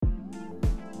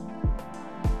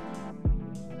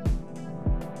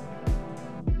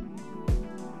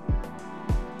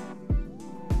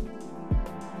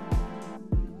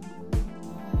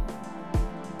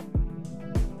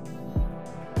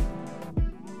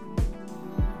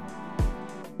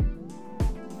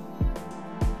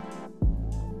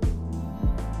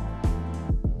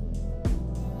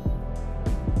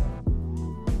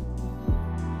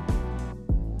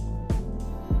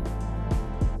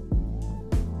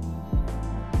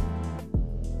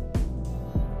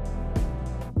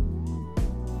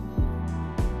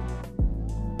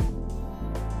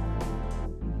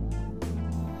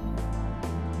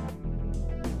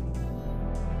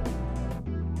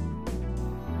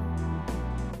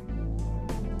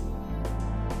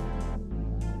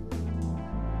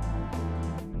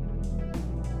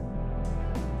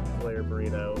starter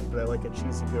burrito, but I like a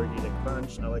cheesy gordita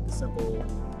crunch. I like a simple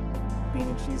bean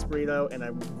and cheese burrito, and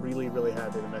I'm really, really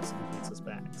happy the Mexican pizza's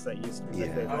back, because that used to be my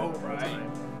favorite all the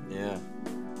time. Yeah.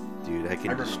 Dude, I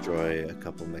can destroy a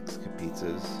couple Mexican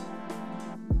pizzas.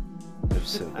 They're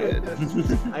so good.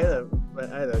 I had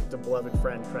a beloved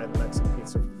friend try the Mexican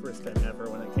pizza for the first time ever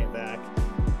when it came back,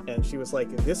 and she was like,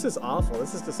 "This is awful.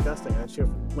 This is disgusting." And she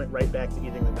went right back to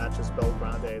eating the nachos Bel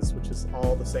Grandes, which is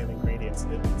all the same ingredients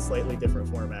in a slightly different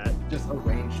format, just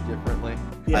arranged differently.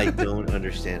 Yeah. I don't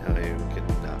understand how you can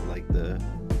not like the.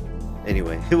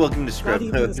 Anyway, welcome to Scrub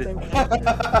Mode.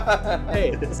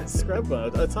 Hey, this is Scrub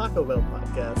Mode, a Taco Bell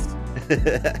podcast.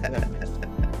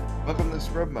 Welcome to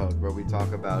Scrub Mode, where we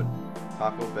talk about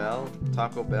Taco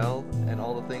Bell, and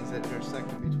all the things that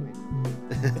intersect in between.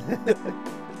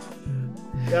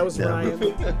 That was Ryan.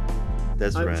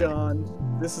 That's I'm Ryan. John.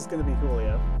 This is going to be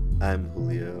Julio. I'm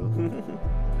Julio.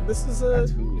 This is a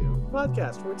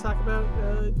podcast where we talk about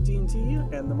D&D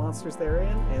and the monsters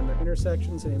therein and their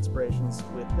intersections and inspirations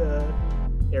with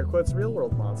air quotes real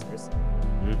world monsters.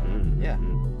 Mm-hmm. Yeah,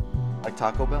 like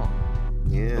Taco Bell.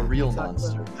 Yeah, the real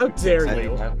monster. How dare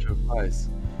you?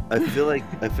 I feel like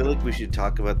we should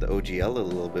talk about the OGL a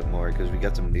little bit more, because we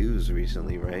got some news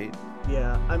recently, right?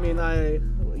 Yeah, I mean,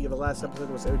 the last episode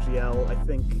was OGL. I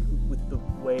think with the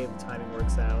way the timing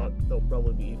works out, there'll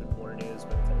probably be even more news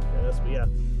by the time we do this. But yeah,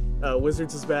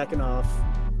 Wizards is backing off.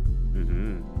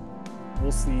 Mm-hmm.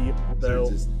 We'll see, though.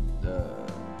 Wizards is,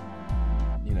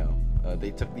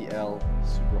 they took the L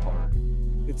super hard.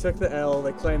 They took the L.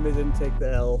 They claim they didn't take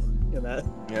the L in that.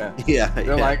 Yeah. Yeah.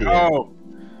 They're like, oh,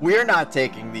 we're not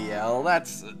taking the L.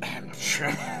 That's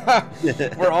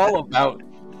we're all about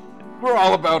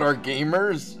our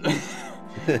gamers,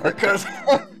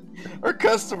 our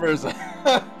customers.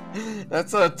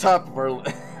 That's on top of our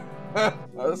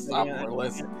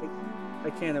list. I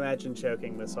can't imagine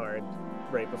choking this hard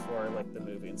right before like the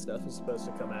movie and stuff is supposed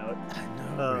to come out. I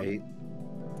know, right?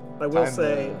 I will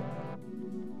say,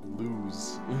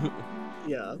 lose.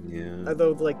 Yeah. Yeah.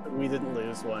 Although like we didn't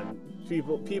lose one.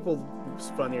 People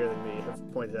funnier than me have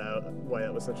pointed out why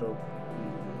that was such a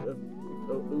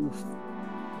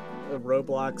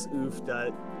Roblox oof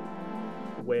dot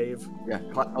wave. Yeah.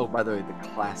 By the way, the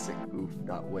classic oof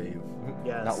dot wave.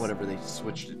 Yes. Not whatever they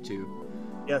switched it to.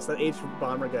 Yes, that H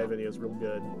Bomber guy video is real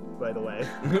good, by the way,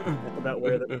 about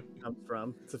where that comes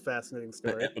from. It's a fascinating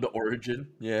story. The origin.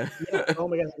 Yeah. Oh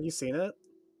my god, have you seen it?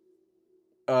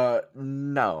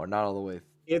 No, not all the way.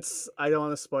 I don't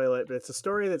want to spoil it, but it's a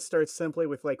story that starts simply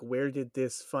with like, where did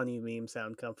this funny meme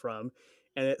sound come from?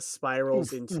 And it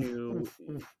spirals into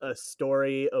a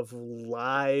story of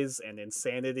lies and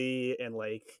insanity and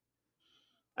like,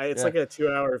 it's like a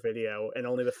 2-hour video, and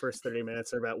only the first 30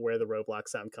 minutes are about where the Roblox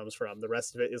sound comes from. The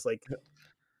rest of it is like,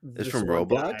 it's from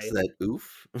Roblox. That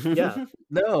oof. Yeah.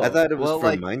 No, I thought it was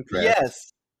from Minecraft.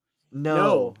 Yes.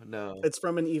 No. It's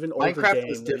from an even older Minecraft game.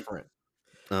 was different.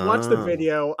 Watch the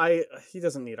video. He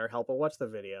doesn't need our help, but watch the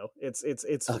video. It's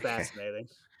Okay. fascinating.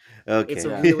 Okay. It's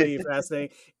really fascinating.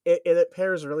 It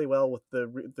pairs really well with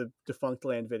the Defunct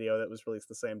Land video that was released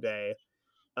the same day.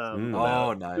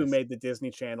 Nice. Who made the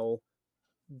Disney Channel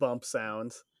bump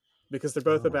sound, because they're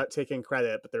both about taking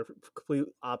credit, but they're complete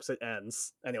opposite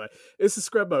ends. Anyway, this is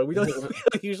Scrub Mode. We don't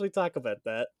usually talk about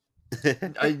that.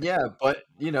 Yeah, but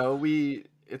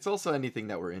it's also anything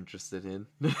that we're interested in.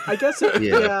 I guess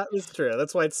it's true.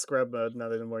 That's why it's Scrub Mode,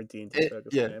 not a more D&D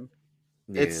focused game.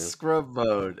 It's Scrub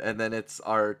Mode, and then it's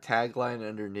our tagline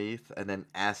underneath, and then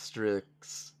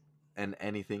asterisks and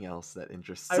anything else that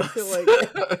interests us. I feel like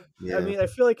I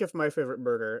feel like if My Favorite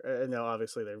Murder, no,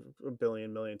 obviously they're a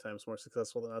million times more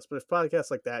successful than us, but if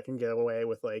podcasts like that can get away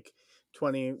with like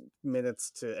 20 minutes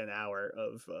to an hour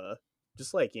of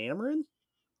just like yammering,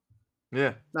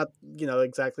 not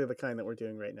exactly the kind that we're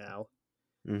doing right now.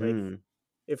 Mm-hmm. Like,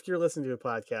 if you're listening to a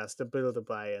podcast, a bit of the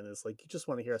buy-in is like, you just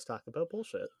want to hear us talk about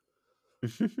bullshit.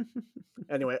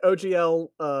 Anyway, OGL,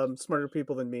 smarter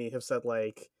people than me have said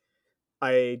like,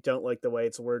 I don't like the way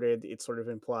it's worded. It sort of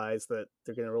implies that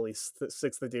they're going to release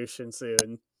 6th edition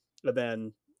soon, and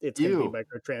then it's going to be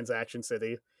microtransaction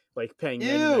city, like paying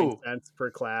 99 cents per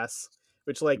class,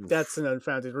 which like that's an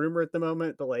unfounded rumor at the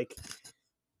moment. But like,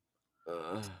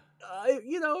 I've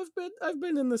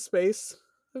been in this space.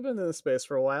 I've been in this space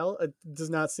for a while. It does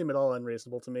not seem at all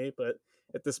unreasonable to me, but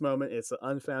at this moment, it's an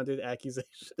unfounded accusation.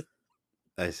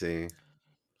 I see.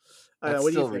 That's what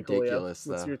do still you think, ridiculous.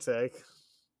 Julio? What's your take?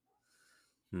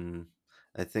 I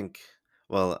think.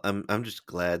 Well, I'm just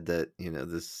glad that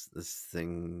this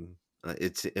thing.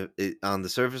 It's on the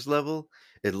surface level.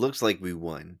 It looks like we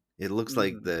won. It looks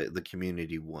like the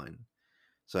community won.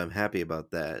 So I'm happy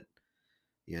about that.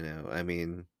 I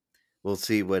mean, we'll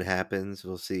see what happens.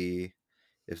 We'll see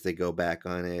if they go back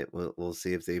on it. We'll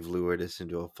see if they've lured us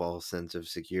into a false sense of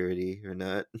security or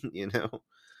not. You know.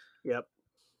 Yep,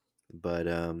 But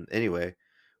anyway,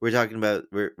 we're talking about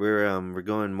we're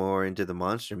going more into the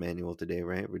monster manual today,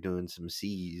 right? We're doing some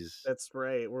C's. that's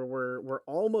right. We're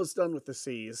almost done with the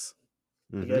C's.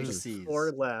 We got Mm-hmm. just 4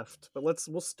 C's. left, but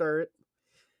we'll start.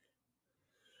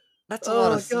 That's a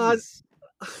lot of Oh God, C's.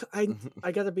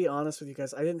 I got to be honest with you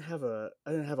guys. I didn't have a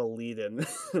lead in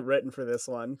written for this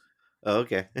one, Oh,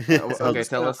 okay. so I'm Okay, just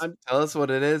gonna. I'm tell us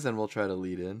what it is, and we'll try to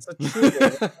lead in. so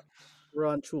Chuuls. We're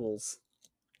on Chuuls.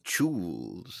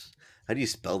 Chuuls. How do you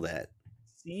spell that?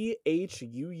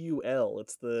 Chuul.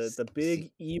 It's the See.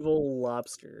 big evil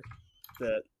lobster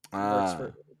that works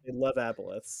for. Ah, They love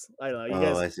aboliths. I don't know. You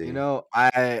Oh, guys. I you see. know,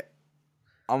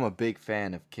 I'm a big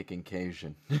fan of kicking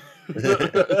Cajun.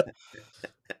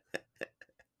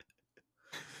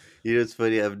 You know, it's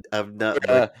funny. I've not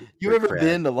worked You for ever Kraft.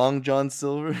 been to Long John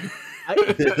Silver?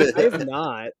 I I have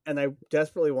not, and I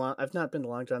desperately want. I've not been to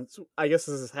Long John. I guess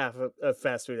this is half a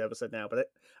fast food episode now, but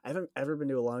I haven't ever been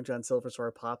to a Long John Silver's or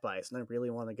a Popeyes, and I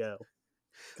really want to go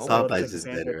because I Oh, love Popeyes chicken is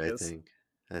better, I sandwiches. think.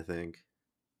 I think.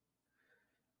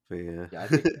 But yeah. yeah,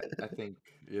 I think,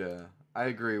 yeah, I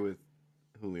agree with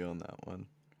Julio on that one.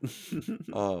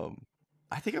 Um,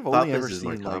 I think I've only ever Popeyes is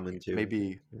more seen common like too, I think.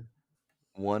 maybe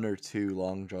one or two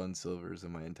Long John Silvers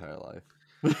in my entire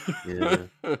Yeah.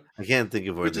 life, I can't think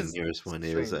of where which the is nearest one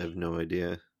is. I strange, have no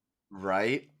idea.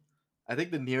 right? I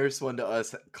think the nearest one to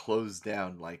us closed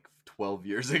down like 12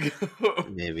 years ago.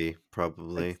 Maybe, I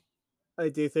probably. I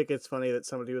do think it's funny that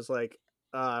somebody was like,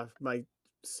 my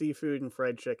seafood and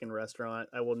fried chicken restaurant.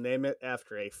 I will name it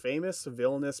after a famous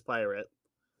villainous pirate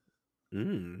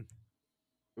Mm.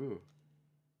 Ooh.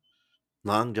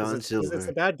 Long because John it's a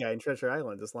Silver. bad guy in Treasure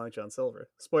Island. Is Long John Silver.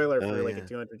 Spoiler Oh for like a yeah.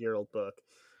 200-year-old book.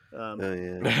 Um, Oh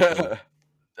yeah.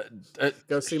 Yeah. Uh,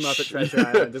 go see Muppet Treasure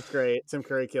Island. It's great. Tim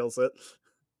Curry kills it.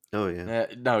 Oh yeah.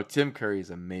 no, Tim Curry's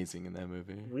amazing in that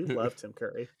movie. We love Tim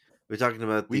Curry. We're talking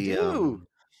about We do.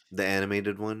 the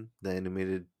animated one, the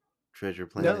animated Treasure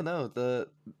No, Planet. no, no,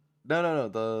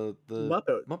 the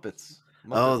Muppet. Muppet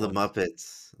Oh, the ones.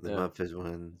 Muppets. The Yeah. Muppet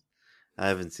one. I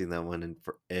haven't seen that one in God,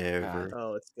 forever.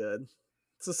 Oh, it's good.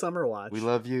 It's a summer we watch.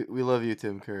 love you. We love you,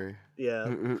 Tim Curry. Yeah.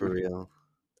 For real.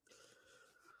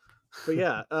 But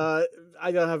yeah,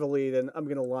 I don't have a lead, and I'm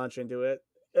gonna launch into it.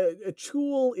 A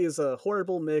Chool is a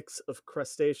horrible mix of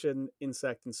crustacean,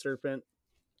 insect, and serpent.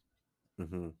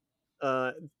 Hmm.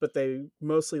 Uh, but they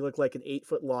mostly look like an 8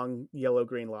 foot long yellow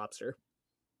green lobster.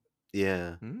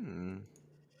 Yeah. Hmm.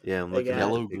 Yeah, I'm They looking at got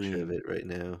the Yellow picture of green. it right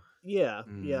now. yeah.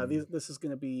 Hmm. This is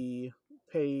gonna be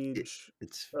It, page.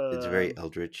 it's very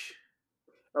eldritch.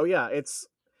 Oh yeah, it's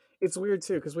weird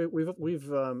too because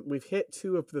we've hit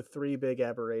 2 of the 3 big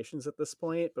aberrations at this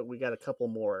point, but we got a couple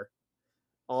more.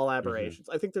 All Hmm. aberrations.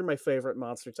 I think they're my favorite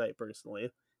monster type personally.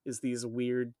 Is these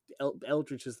weird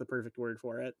eldritch is the perfect word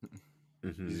for it.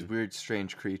 Hmm. These weird,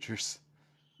 strange creatures.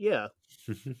 Yeah,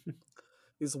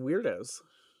 these weirdos.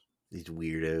 These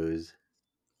weirdos.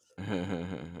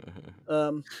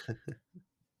 Um,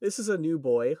 this is a new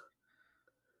boy.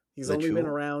 He's The only been Chul?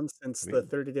 around since the Really?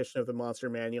 3rd edition of the Monster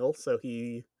Manual, so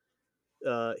he's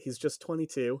just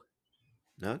 22.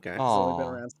 Okay. He's only been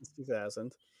Aw. around since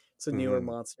 2000. It's a newer Hmm.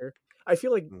 monster. I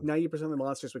feel like 90% of the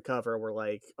monsters we cover were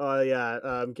like, oh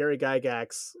yeah, Gary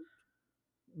Gygax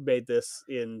made this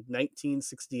in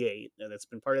 1968, and it's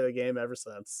been part of the game ever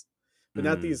since. But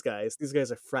not Mm. these guys. These guys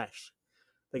are fresh.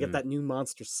 They get Mm. that new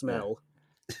monster Yeah. smell.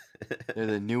 They're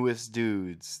the newest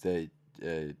dudes that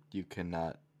you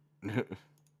cannot.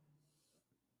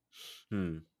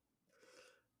 Hmm.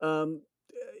 Um,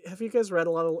 have you guys read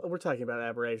a lot of? We're talking about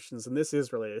aberrations, and this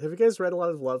is related. Have you guys read a lot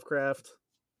of Lovecraft?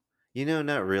 You know,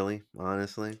 not really,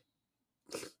 honestly.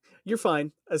 You're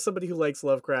fine. As somebody who likes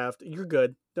Lovecraft, you're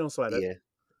good. Don't sweat it. Yeah.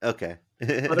 Okay.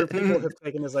 Other people have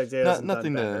taken his ideas Not and done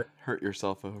nothing to better. hurt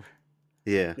yourself over.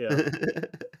 Yeah. Yeah.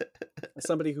 As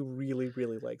somebody who really,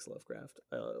 really likes Lovecraft,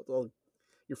 well,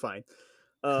 you're fine.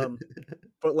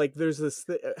 But like, there's this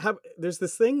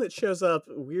thing that shows up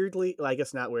weirdly. Well, I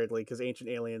guess not weirdly, because Ancient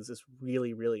Aliens is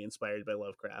really, really inspired by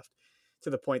Lovecraft, to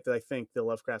the point that I think the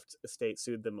Lovecraft estate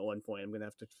sued them at one point. I'm gonna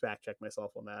have to fact check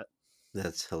myself on that.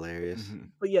 That's hilarious. Mhm.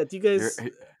 But yeah, do you Your guys?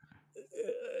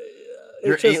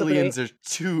 your It shows up in. aliens are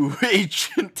too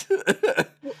ancient.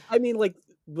 Well, I mean, like,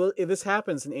 well, this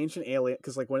happens in Ancient Alien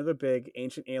because, like, one of the big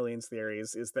Ancient Aliens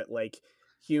theories is that, like,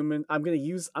 human. I'm gonna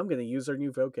use our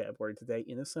new vocab word today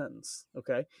in a sentence.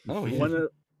 Okay, Oh yeah. one of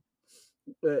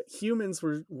humans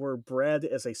were bred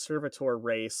as a servitor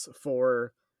race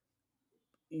for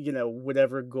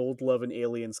whatever gold loving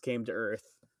aliens came to Earth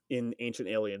in Ancient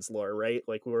Aliens lore, right?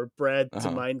 Like we were bred to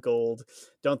Uh-huh. mine gold.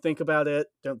 Don't think about it.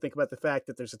 Don't think about the fact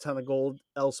that there's a ton of gold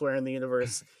elsewhere in the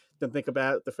universe. Don't think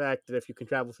about the fact that if you can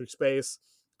travel through space,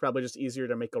 it's probably just easier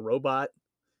to make a robot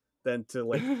than to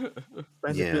like spend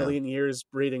a Yeah. million years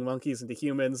breeding monkeys into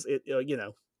humans. It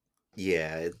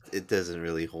Yeah, it doesn't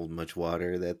really hold much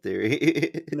water, that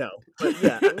theory. no. But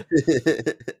yeah,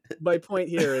 my point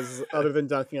here is, other than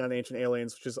dunking on Ancient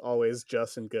Aliens, which is always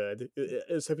just and good,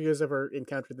 is, have you guys ever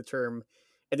encountered the term?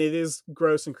 And it is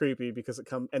gross and creepy because it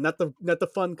comes, and not the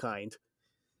fun kind,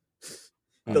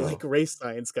 the like Oh, race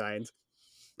science kind,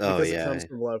 Oh, because it comes yeah.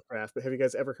 from Lovecraft. But have you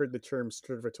guys ever heard the term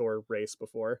Strivator race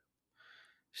before?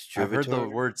 I've heard the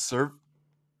Struvator? word serv.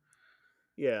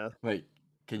 Yeah, Wait,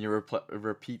 can you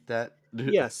repeat that?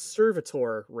 yeah,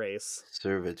 Servitor race. I've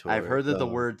Servitor. heard of the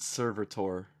Oh. word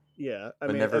servitor, Yeah, I but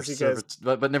mean, never as you guys,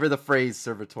 but never the phrase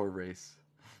servitor race.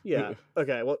 yeah,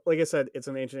 okay. Well, like I said, it's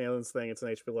an Ancient Aliens thing. It's an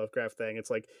HP Lovecraft thing. It's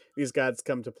like these gods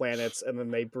come to planets and then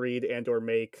they breed and or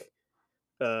make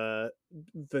uh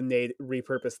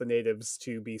repurpose the natives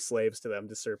to be slaves to them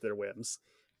to serve their whims.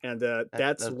 And That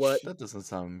that's that what, that doesn't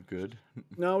sound good.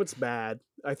 no, it's bad.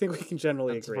 I think we can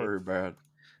generally That's agree. very bad.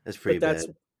 That's pretty But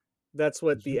bad. that's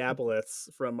what the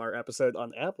aboleths from our episode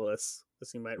on Aboleths,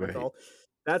 as you might Right. recall,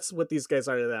 that's what these guys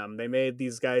are to them. They made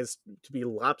these guys to be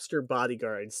lobster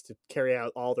bodyguards to carry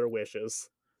out all their wishes.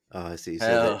 Oh, I see.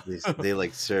 So Hell. they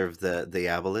like serve the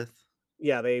aboleth?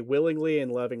 Yeah, they willingly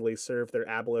and lovingly serve their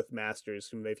aboleth masters,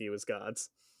 whom they view as gods.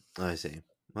 Oh, I see.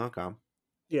 Okay.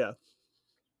 Yeah.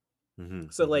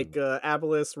 Mhm, So like mhm,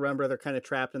 aboleths, remember, they're kind of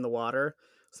trapped in the water.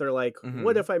 So they're like,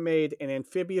 what Hmm. if I made an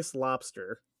amphibious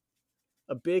lobster,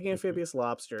 a big mhm, amphibious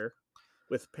lobster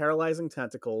with paralyzing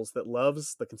tentacles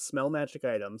that can smell magic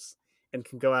items and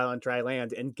can go out on dry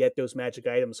land and get those magic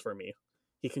items for me.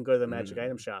 He can go to the magic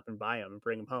item mm. shop and buy them and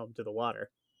bring them home to the water.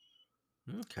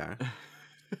 Okay.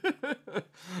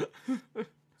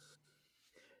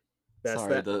 That's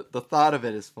Sorry, that. the thought of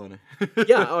it is funny.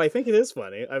 Yeah, oh, I think it is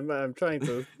funny. I'm trying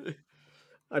to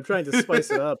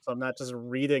spice it up so I'm not just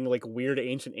reading like weird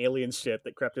ancient alien shit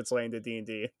that crept its way into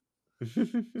D&D.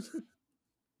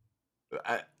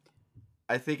 I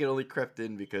I think it only crept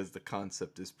in because the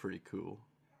concept is pretty cool.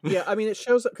 Yeah, I mean, it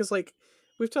shows up because like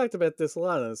we've talked about this a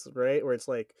lot of this, right? Where it's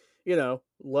like,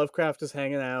 Lovecraft is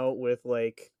hanging out with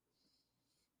like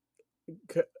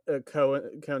the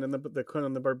Conan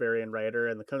the Barbarian writer,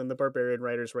 and the Conan the Barbarian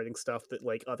writer's writing stuff that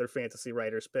like other fantasy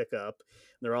writers pick up.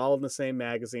 And they're all in the same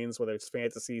magazines, whether it's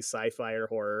fantasy, sci-fi, or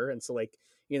horror. And so like,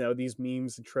 these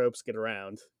memes and tropes get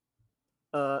around.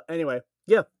 Anyway,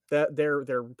 yeah, that they're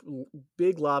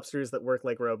big lobsters that work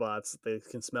like robots. They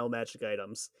can smell magic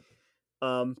items.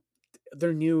 Um,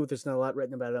 they're new. There's not a lot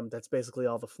written about them. That's basically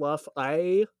all the fluff.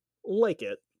 I like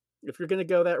it. If you're gonna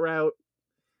go that route,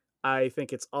 I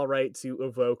think it's all right to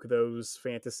evoke those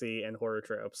fantasy and horror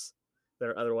tropes that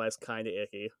are otherwise kind of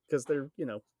icky because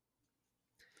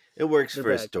It works they're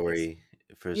for a bad guys. story,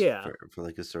 Yeah, for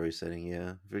like a story setting,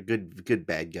 yeah. For a good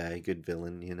bad guy, good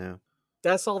villain, you know.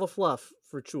 that's all the fluff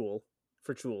for Chuuls.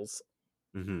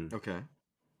 Mhm. Okay.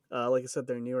 Like I said,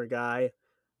 they're a newer guy.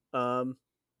 Um,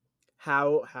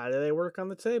 how do they work on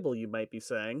the table? You might be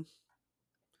saying.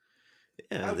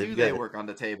 Yeah, How they've do they got work on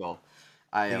the table?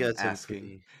 I they am got some asking.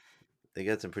 pretty they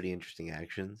got some pretty interesting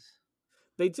actions.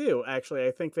 They do actually.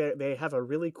 I think they have a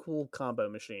really cool combo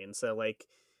machine. So like,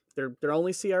 they're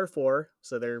only CR4,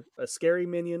 so they're a scary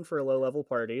minion for a low level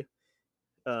party.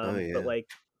 Oh But yeah. like,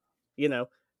 you know,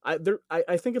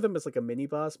 I think of them as like a mini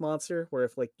boss monster, where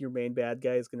if like your main bad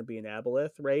guy is going to be an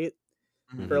aboleth, right?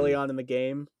 Mhm. Early Mhm. on in the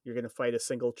game, you're going to fight a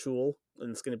single Chuul,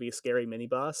 and it's going to be a scary mini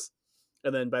boss.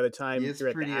 And then by the He time is you're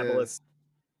at the aboleth,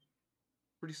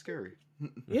 pretty scary.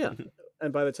 yeah,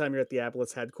 and by the time you're at the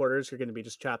aboleth's headquarters, you're going to be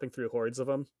just chopping through hordes of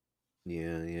them.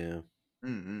 Yeah, yeah.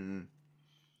 Mm-mm.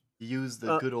 Use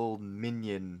the Uh, good old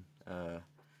minion,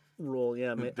 rule,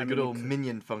 yeah. I the good mean, old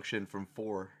minion function from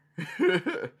 4.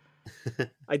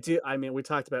 I do. I mean, we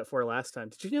talked about four last time.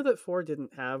 Did you know that four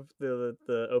didn't have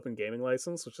the open gaming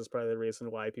license, which is probably the reason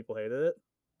why people hated it?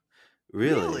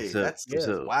 Really? Really? So That's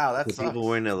Yeah, wow. That people sucks.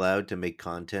 weren't allowed to make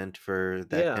content for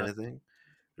that kind yeah. of thing?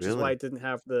 Which is why Really? it didn't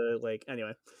have the like.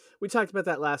 Anyway, we talked about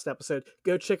that last episode.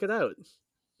 Go check it out.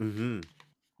 Mhm.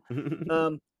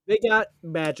 They got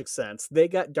magic sense. They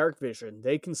got dark vision.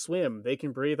 They can swim. They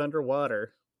can breathe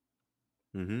underwater.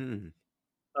 Mhm.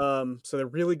 So they're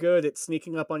really good at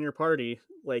sneaking up on your party.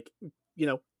 Like,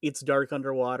 it's dark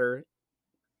underwater.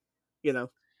 You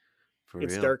know, For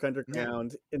it's real. dark Yeah.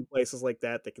 underground in places like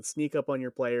that. They can sneak up on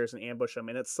your players and ambush them,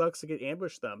 and it sucks to get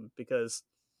ambushed them because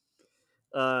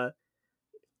uh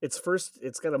It's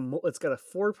got a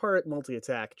 4-part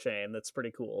multi-attack chain that's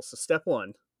pretty cool. So step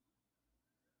 1,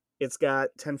 it's got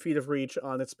 10 feet of reach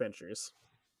on its pinchers.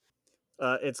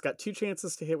 It's got 2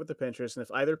 chances to hit with the pinchers, and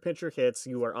if either pincher hits,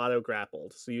 you are auto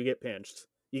grappled, so you get pinched.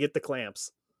 You get the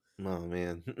clamps. Oh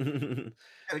man. Gotta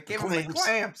The give him the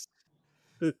clamps.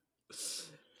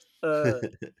 uh,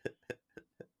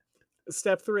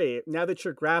 Step 3, now that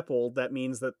you're grappled, that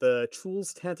means that the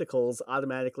Chuuls tentacles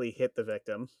automatically hit the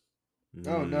victim. Oh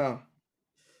Mm, no.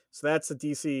 So that's a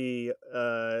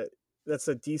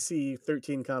DC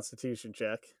 13 Constitution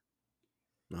check.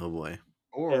 oh boy.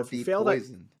 Or If you be fail that,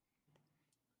 poisoned.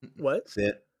 what? So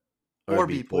they- Or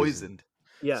be poisoned.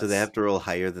 So they Yes. have to roll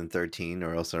higher than 13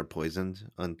 or else are poisoned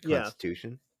on Yeah.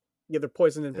 Constitution. Yeah, they're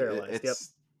poisoned and paralyzed. Yep.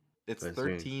 It's I see.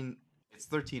 13. It's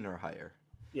 13 or higher.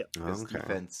 Yep. Because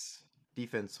Okay.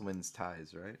 defense wins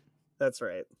ties, right? That's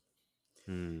right.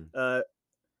 Hmm.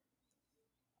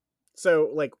 So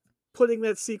like putting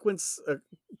that sequence,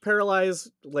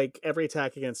 paralyze, like every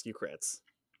attack against you crits,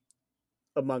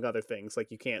 among other things.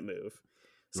 Like you can't move.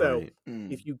 So Right.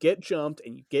 if you get jumped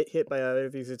and you get hit by either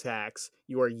of these attacks,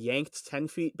 you are yanked 10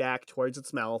 feet back towards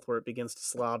its mouth where it begins to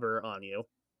slobber on you.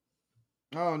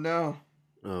 Oh no.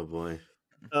 Oh boy.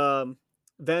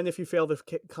 Then if you fail the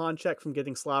con check from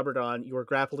getting slobbered on, you are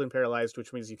grappled and paralyzed,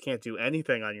 which means you can't do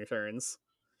anything on your turns.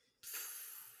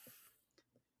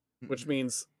 Which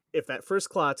means if that first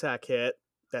claw attack hit,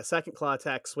 that second claw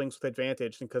attack swings with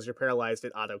advantage, and because you're paralyzed,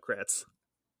 it auto crits.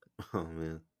 Oh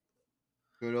man.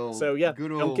 Good old. So yeah, Good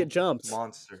don't get old jumped.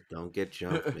 monster. Don't get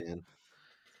jumped, man.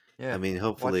 Yeah. I mean, Watch your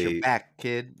hopefully, back,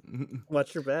 kid.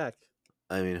 Watch your back.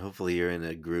 hopefully you're in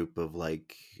a group of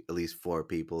like at least 4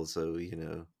 people, so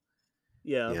you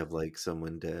Yeah, have like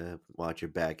someone to watch your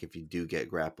back if you do get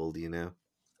grappled.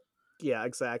 yeah,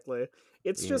 exactly.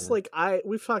 It's just Yeah. like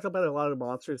we've talked about a lot of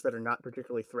monsters that are not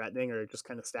particularly threatening or just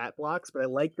kind of stat blocks, but I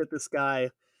like that this guy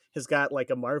has got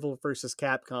like a Marvel versus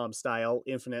Capcom style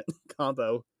infinite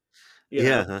combo,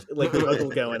 Yeah. Huh? like juggle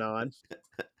going on.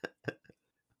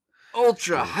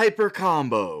 Ultra Yeah. hyper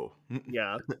combo.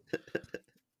 Yeah.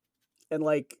 And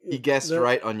like He guessed the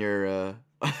right on your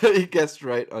he guessed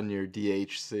right on your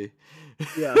DHC.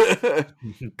 Yeah.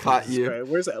 Caught Jesus you.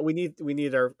 Christ. We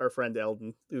need our friend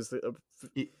Eldon, who's the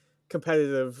He-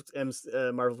 competitive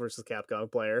Marvel vs.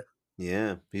 Capcom player.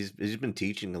 Yeah. He's been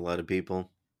teaching a lot of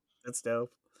people. That's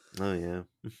dope. Oh yeah.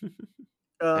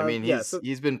 I mean, Yeah, so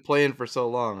he's been playing for so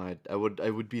long. I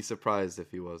would be surprised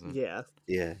if he wasn't. yeah.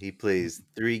 Yeah. He plays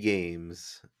 3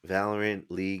 games: Valorant,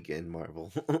 League, and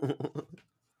Marvel.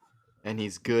 And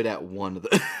he's good at one of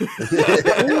them.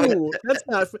 Ooh, that's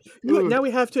not. Ooh. Now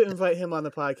we have to invite him on the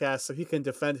podcast so he can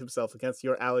defend himself against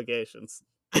your allegations.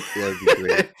 That'd be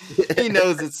great. He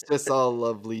knows it's just all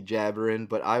lovely jabbering,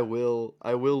 but I will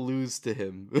lose to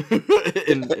him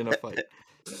in a fight.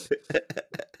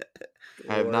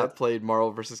 I have not played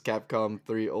Marvel vs. Capcom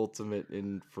 3 Ultimate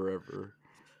in forever.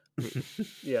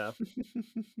 Yeah.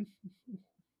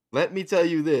 Let me tell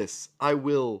you this: I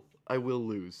will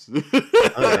lose.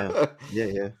 Oh yeah. Yeah.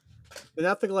 Yeah.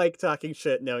 Nothing like talking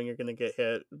shit knowing you're gonna get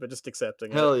hit, but just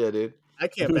accepting Hell it. yeah, dude! I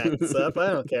can't back this up.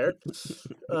 I don't care.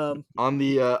 On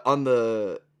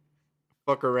the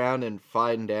fuck around and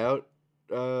find out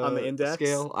On the index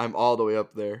scale, I'm all the way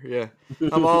up there. Yeah,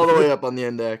 I'm all the way up on the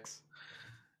index.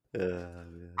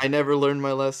 Man. I never learned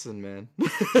my lesson, man.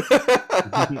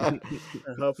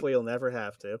 Hopefully you'll never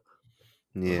have to.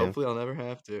 Yeah. Hopefully, I'll never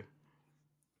have to.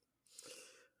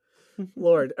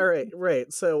 Lord. All right,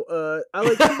 right. So I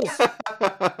like tools.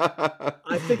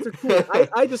 I think they're cool.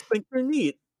 I just think they're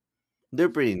neat. They're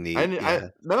pretty neat. Yeah.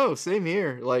 No, same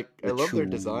here. Like, I The love their Chuul.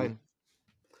 design.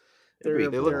 They're pretty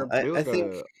They're cool. They I look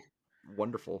think.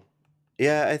 wonderful.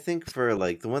 Yeah, I think for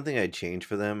like the one thing I'd change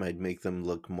for them, I'd make them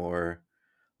look more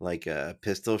like a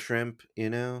pistol shrimp.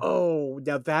 Oh,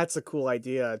 now that's a cool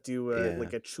idea. Do Yeah.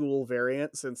 like a Chuul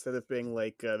variant, so instead of being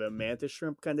like the mantis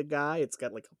shrimp kind of guy, it's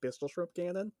got like a pistol shrimp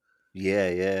cannon. Yeah.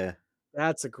 Yeah.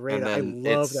 That's a great. And I then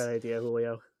love that idea,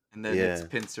 Julio. its Yeah.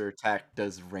 pincer attack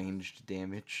does ranged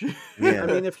damage. Yeah. I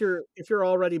mean, if you're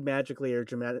already magically or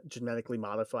genetically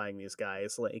modifying these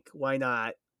guys, like why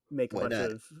not make a Why bunch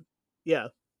not? of Why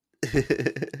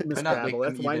Miss not make them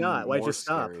Gravel? Why even not? Why more just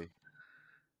stop? scary?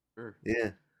 Sure.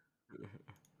 Yeah.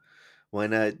 Why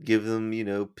not give them,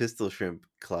 pistol shrimp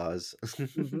claws?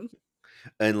 Hmm.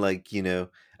 And like,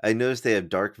 I noticed they have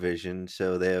dark vision,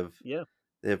 so Yeah.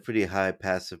 they have pretty high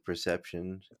passive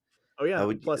perception. Oh I yeah.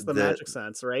 would Plus the the magic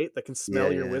sense, right? That can Yeah,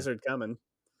 smell your yeah. wizard coming.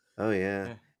 Oh yeah.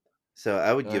 Yeah. So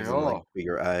I would give Like, them like oh,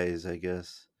 bigger eyes, I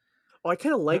guess. Oh, I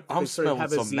kind of like that I'm they sort of smelling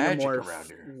have a some magic xenomorph around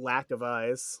here. lack of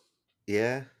eyes.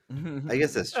 Yeah, I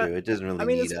guess that's Uh, true. It doesn't I really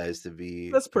mean, need eyes to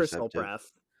be that's personal perceptive.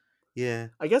 pref. Yeah.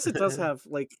 I guess it does have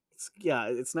like yeah,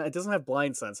 it's not. It doesn't have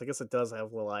blind sense. I guess it does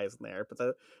have little eyes in there, but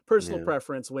the personal Yeah.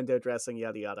 preference, window dressing,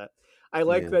 yada yada. I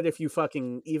like Yeah. that if you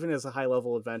fucking even as a high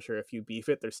level adventure, if you beef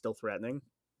it, they're still threatening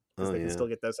because Oh they can yeah. still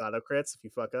get those auto crits if you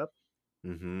fuck up.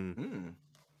 Mm-hmm. Hmm.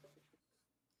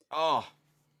 Oh,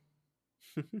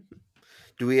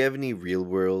 Do we have any real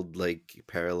world like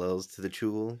parallels to the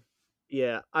Chul?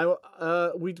 Yeah, the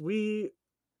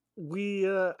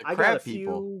I got a crab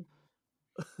people. few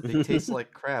They taste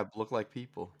like crab, look like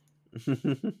people.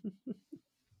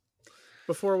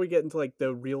 before we get into like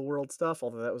the real world stuff.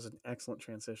 Although that was an excellent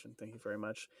transition. Thank you very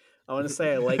much. I want to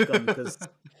say I like them because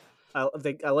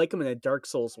I like them in a Dark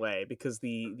Souls way because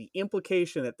the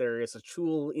implication that there is a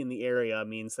Chuul in the area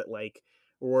means that like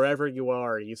wherever you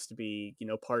are used to be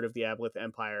part of the Aboleth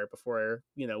Empire before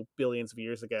billions of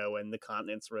years ago when the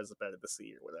continents rose up out of the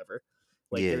sea or whatever.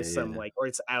 Like Yeah, there's some yeah. like or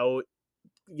it's out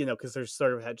because there's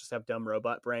sort of just have dumb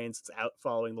robot brains. It's out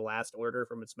following the last order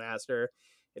from its master.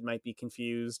 It might be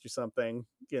confused or something.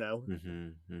 Mm-hmm.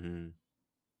 Mm-hmm.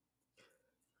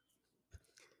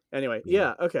 Anyway,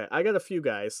 Yeah. yeah, okay. I got a few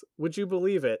guys. Would you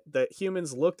believe it that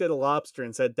humans looked at a lobster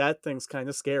and said that thing's kind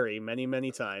of scary many,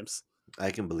 many times?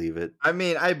 I can believe it. I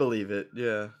mean, I believe it.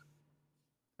 Yeah.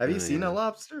 Have you Oh seen a yeah.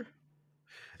 lobster?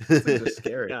 Those things are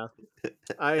scary. Yeah,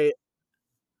 I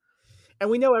and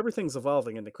we know everything's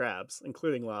evolving into crabs,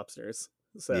 including lobsters.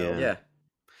 So Yeah. Yeah.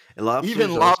 And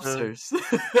Even lobsters also lobsters.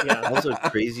 yeah, also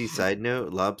crazy side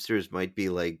note, lobsters might be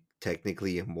like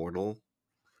technically immortal.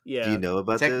 Do you yeah, know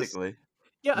about this? Technically.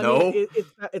 yeah. I mean, No.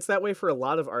 it's that way for a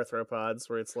lot of arthropods,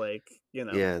 where it's like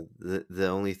Yeah, the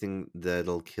only thing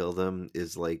that'll kill them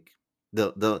is like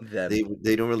they'll Them.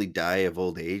 they don't really die of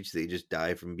old age. They just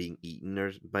die from being eaten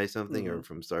or by something mhm. or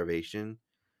from starvation,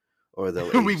 or they'll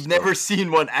age We've slow. never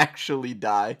seen one actually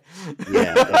die.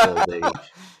 Yeah, of old age.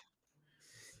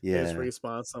 They just Yeah,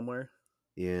 respawn somewhere.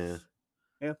 yeah.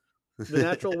 Yeah, the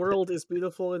natural world is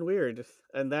beautiful and weird,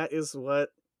 and that is what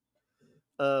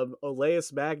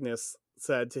Olaus Magnus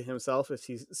said to himself as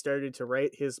he started to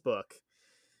write his book.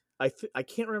 I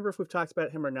can't remember if we've talked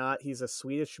about him or not. He's a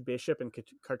Swedish bishop and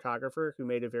cartographer who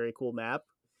made a very cool map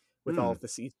with all Hmm. of the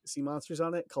sea monsters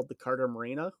on it called the Carta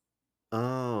Marina.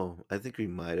 Oh, I think we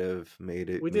might have made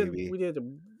it. We did Maybe. we did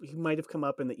he might have come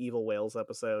up in the Evil Whales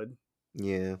episode.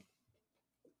 Yeah.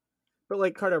 But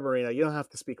like Carta Marina, you don't have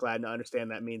to speak Latin to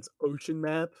understand that means ocean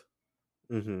map.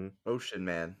 Mm-hmm. Ocean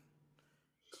man.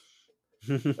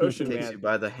 Ocean Takes man. you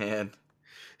by the hand.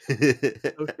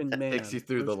 Ocean Takes man. you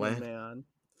through the Ocean land. man.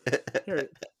 Here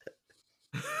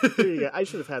you go. I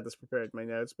should have had this prepared in my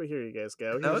notes, but here you guys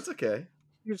go. No, it's okay.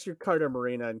 Here's your Carta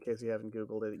Marina in case you haven't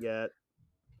Googled it yet.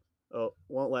 Oh,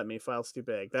 won't let me. File's too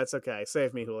big. That's okay.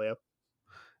 Save me, Julio.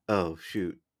 Oh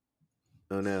shoot.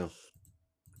 Oh no.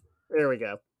 There we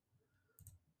go.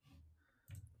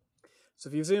 So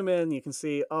if you zoom in, you can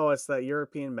see, oh, it's that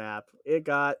European map. It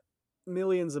got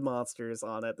millions of monsters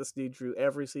on it. This dude drew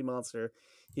every sea monster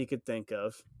he could think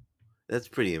of. That's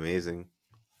pretty amazing.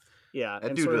 Yeah, That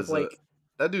and dude sort of was a like,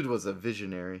 that dude was a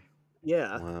visionary.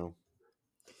 yeah. Wow.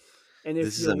 And if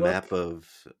This is you a look, map of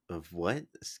what?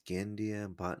 Scandia,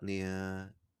 Botnia,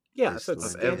 yeah, so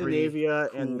it's Of Icelandia. every Scandinavia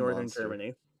and cool northern monster.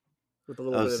 Germany with a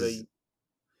little Oh, bit this of is.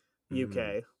 a Mm,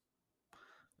 UK.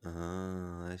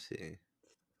 I see.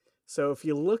 So if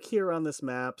you look here on this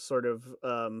map, sort of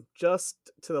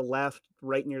just to the left,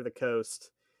 right near the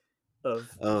coast of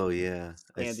Oh yeah,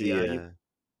 I see. Scandia,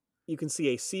 you can see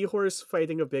a seahorse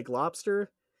fighting a big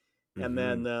lobster, and Mm-hmm.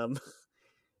 then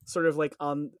sort of like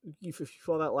if you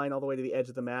follow that line all the way to the edge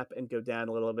of the map and go down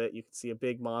a little bit, you can see a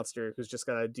big monster who's just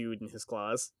got a dude in his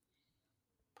claws.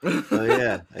 Oh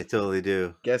yeah, I totally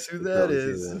do. Guess who I that totally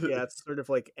see is? that. Yeah, it's sort of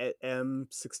like at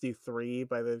M63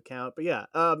 by the count, but yeah,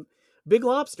 big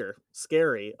lobster,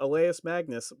 scary. Olaus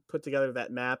Magnus put together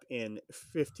that map in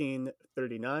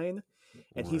 1539,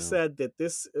 and he Wow, said that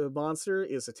this monster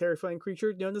is a terrifying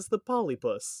creature known as the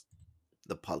polypus,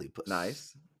 the polypus.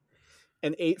 Nice.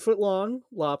 an 8 foot long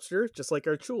lobster, just like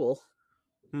our Chuul.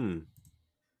 Hmm.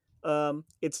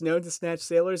 It's known to snatch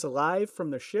sailors alive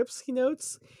from their ships, he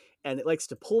notes, and it likes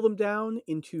to pull them down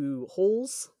into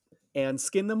holes and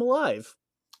skin them alive.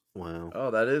 Wow.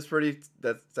 Oh, that is pretty.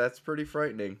 That's pretty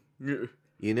frightening. You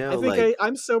I know, think like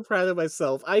I'm so proud of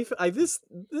myself. This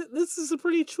is a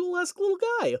pretty Chuul-esque little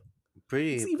guy.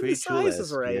 It's even the pretty size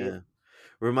is Chulesque. right. Yeah.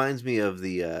 Reminds me of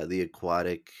the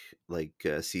aquatic like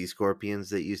sea scorpions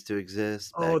that used to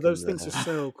exist Oh, back in those things are the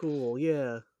so cool.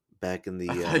 Yeah. back in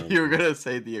I the thought you were gonna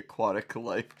say the aquatic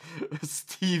life of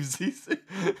Steve Zissou.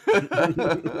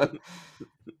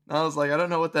 I was like, I don't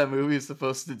know what that movie is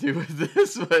supposed to do with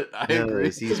this, but I no, agree.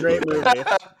 It's a he's great cool.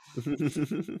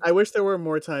 movie. I wish there were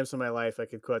more times in my life I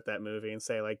could quote that movie and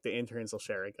say like the interns will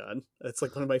share a gun. It's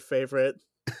like one of my favorite,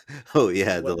 Oh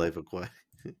yeah, the Life Aquatic.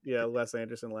 Wes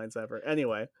Anderson lines ever.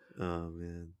 Anyway, Oh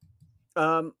man.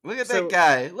 Look at that so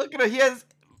guy. Look at him. He has,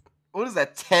 what is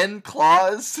that, 10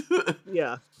 claws?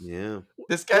 yeah, Yeah.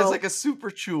 This guy's well, like a super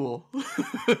Chul.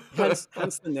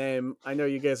 hence the name. I know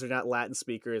you guys are not Latin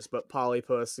speakers, but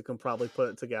Polypus, you can probably put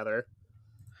it together.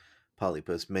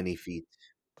 Polypus, many feet.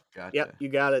 Yep, Gotcha. you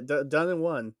got it. Done in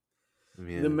one. The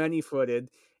Yeah. many-footed.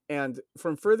 And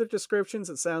from further descriptions,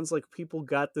 it sounds like people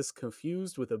got this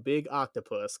confused with a big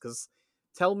octopus. Because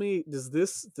tell me, does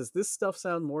this stuff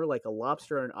sound more like a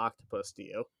lobster or an octopus to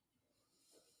you?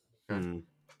 Okay. Hmm.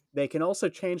 They can also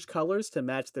change colors to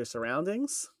match their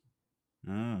surroundings.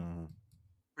 Mm.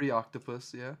 Pretty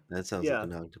octopus, yeah. That sounds like Yeah.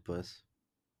 an octopus.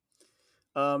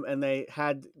 And they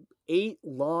had 8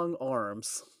 long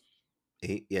arms.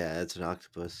 Yeah, that's an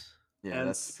octopus. Yeah, And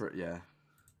that's yeah.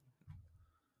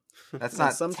 That's and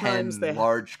not sometimes 10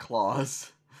 large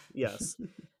claws. yes.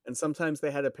 And sometimes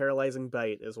they had a paralyzing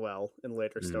bite as well in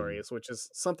later Mm. stories, which is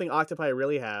something octopi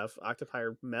really have. Octopi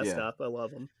are messed Yeah, up. I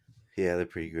love them. Yeah, they're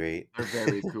pretty great. they're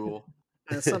very cool.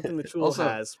 And it's something the Chul Also,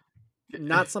 has,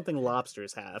 not something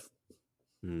lobsters have.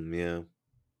 Yeah.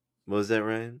 What was that,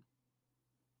 Ryan?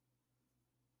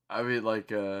 I mean,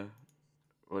 like,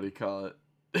 what do you call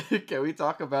it? Can we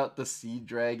talk about the sea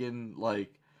dragon,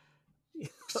 like,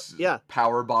 Yeah.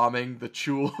 power bombing the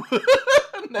Chul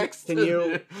next Can to you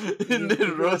in you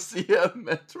give us Rosia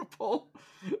Metropole?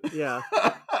 yeah,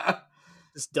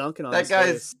 just dunking on that his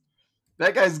guy's face.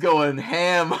 that guy's going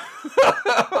ham.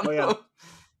 Oh yeah.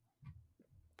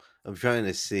 I'm trying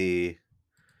to see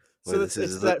where So this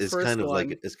it's is. that It's first kind of like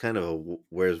one. it's kind of a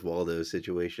Where's Waldo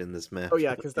situation. This map. Oh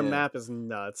yeah, because the Yeah. map is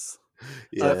nuts. If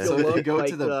Yeah. you So if you look go to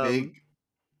like the big,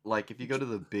 like if you go to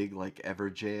the big like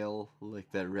Everjail,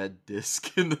 like that red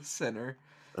disc in the center,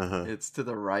 Uh-huh. it's to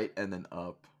the right and then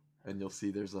up, and you'll see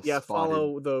there's a yeah, spotted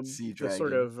follow the sea the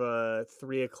sort dragon. of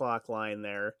 3 o'clock line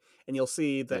there, and you'll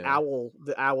see Yeah.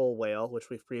 the owl whale, which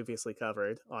we've previously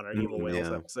covered on our Evil Whales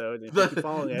Yeah. episode. If you keep The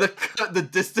following it, the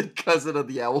distant cousin of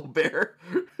the owl bear.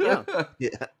 yeah,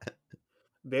 Yeah.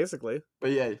 basically,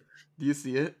 But yeah, do you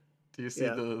see it? Do you see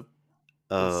yeah. the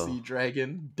Oh. sea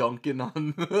dragon dunking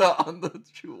on on the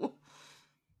jewel?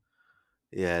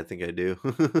 Yeah, I think I do.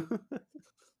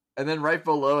 And then right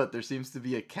below it, there seems to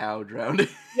be a cow drowning.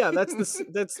 Yeah,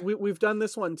 we've done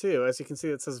this one too. As you can see,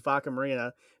 it says Vaca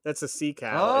Marina. That's a sea cow,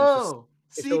 and Oh,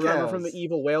 if sea you'll remember from the cows.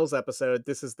 Evil Whales episode,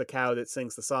 this is the cow that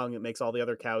sings the song that makes all the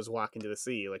other cows walk into the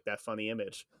sea, like that funny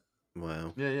image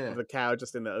Wow. Yeah, of yeah. the cow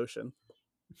just in the ocean.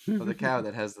 Or the cow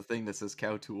that has the thing that says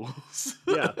cow tools.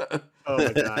 Yeah. Oh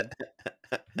my god.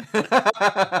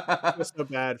 I feel so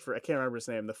bad for I can't remember his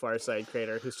name, the Far Side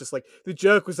creator, who's just like, the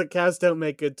joke was that cows don't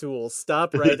make good tools.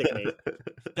 Stop writing me.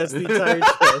 That's the entire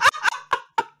joke.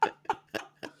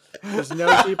 There's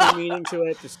no deeper meaning to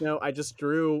it. I just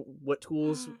drew what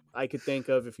tools I could think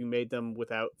of if you made them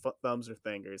without thumbs or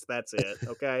fingers. That's it.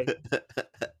 Okay.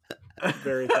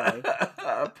 Very funny.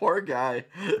 Poor guy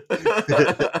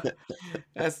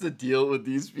has to deal with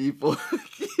these people.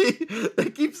 They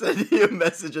keep sending him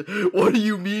messages. What do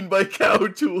you mean by cow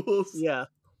tools? Yeah.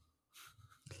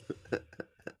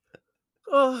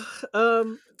 Oh,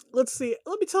 let's see.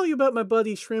 Let me tell you about my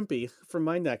buddy Shrimpy from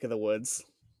my neck of the woods.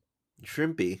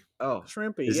 Shrimpy. Oh,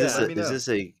 Shrimpy, Is yeah. this let me know. is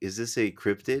this a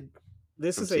cryptid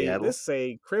from Seattle? This is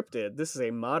a cryptid. This is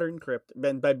a modern cryptid.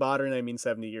 And by modern I mean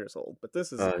 70 years old, but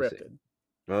this is a Oh, I see. cryptid.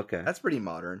 Okay. That's pretty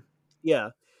modern. Yeah.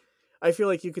 I feel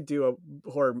like you could do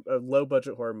a low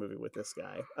budget horror movie with this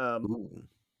guy. Ooh.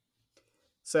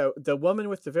 So the woman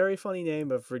with the very funny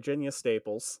name of Virginia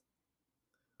Staples.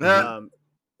 I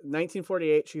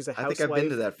 1948. She's a housewife. think I've been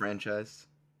to that franchise.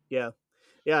 Yeah,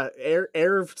 yeah.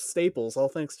 Heir of Staples, all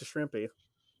thanks to Shrimpy.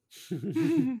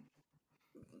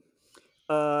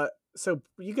 So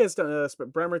you guys don't know this,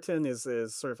 but Bremerton is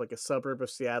sort of like a suburb of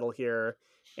Seattle here,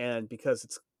 and because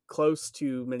it's close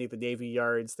to many of the Navy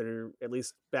yards that are, at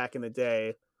least back in the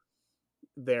day,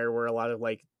 there were a lot of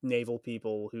like naval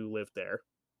people who lived there,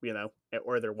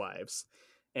 or their wives,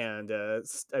 and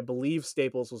I believe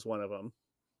Staples was one of them.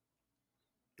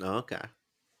 Okay.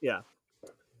 Yeah.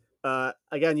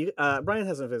 Again, Brian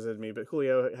hasn't visited me, but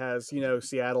Julio has.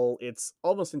 Seattle. It's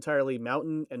almost entirely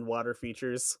mountain and water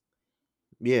features.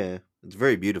 Yeah, it's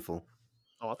very beautiful.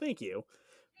 Oh, thank you.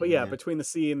 But yeah, Yeah. between the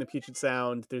sea and the Puget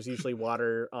Sound, there's usually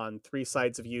water on 3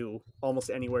 sides of you,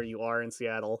 almost anywhere you are in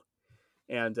Seattle.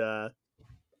 And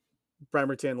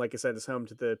Bremerton, like I said, is home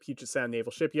to the Puget Sound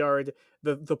Naval Shipyard.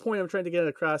 The point I'm trying to get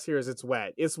across here is it's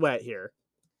wet. It's wet here.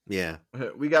 Yeah.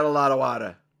 We got a lot of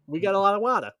water. We got a lot of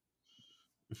water.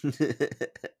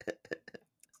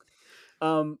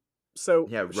 So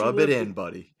Yeah, she rub it lived. in,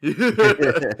 buddy.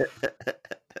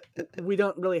 We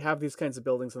don't really have these kinds of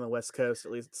buildings on the West Coast.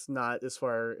 At least it's not as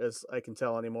far as I can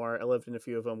tell anymore. I lived in a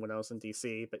few of them when I was in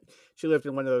DC, but she lived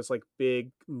in one of those like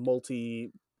big,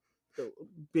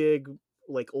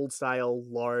 like old style,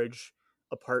 large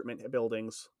apartment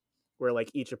buildings where like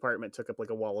each apartment took up like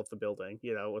a wall of the building.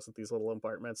 You know, it wasn't these little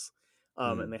apartments.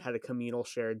 And they had a communal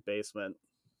shared basement.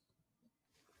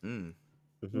 Mm.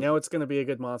 Now it's going to be a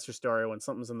good monster story when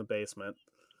something's in the basement.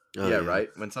 Oh, yeah, yeah. right.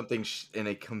 When something's in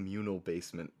a communal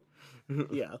basement.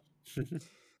 Yeah.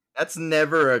 That's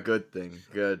never a good thing.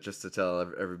 Good, just to tell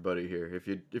everybody here,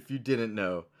 if you didn't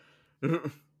know.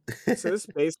 So this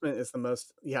basement is the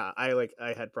most. Yeah, I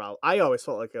had problems. I always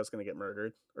felt like I was going to get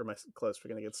murdered or my clothes were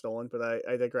going to get stolen, but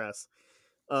I digress.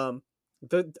 Um,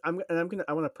 I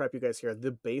want to prep you guys here.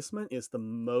 The basement is the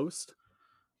most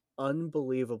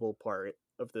unbelievable part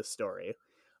of this story.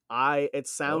 It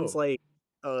sounds Oh, like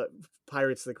uh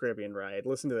Pirates of the Caribbean ride.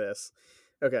 Listen to this.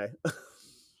 Okay.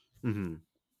 Hmm.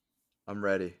 I'm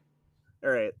ready. All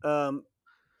right.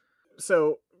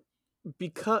 So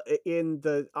because in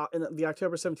the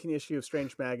October 17 issue of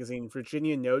Strange Magazine,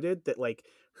 Virginia noted that like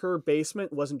her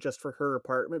basement wasn't just for her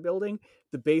apartment building.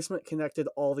 The basement connected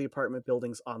all the apartment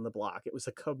buildings on the block. It was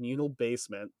a communal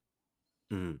basement.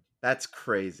 Hmm. That's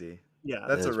crazy. Yeah.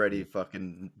 That's That's already pretty.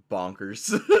 fucking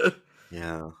bonkers.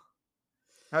 Yeah.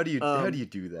 How do Um you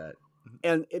do that?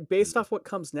 and based off what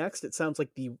comes next, it sounds like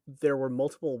there were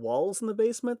multiple walls in the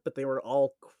basement, but they were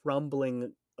all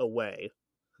crumbling away.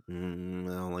 I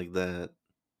don't like that.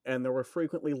 And there were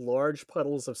frequently large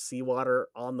puddles of seawater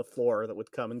on the floor that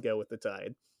would come and go with the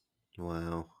tide.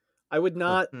 Wow. I would Huh.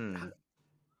 not.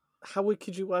 Hmm.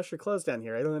 Could you wash your clothes down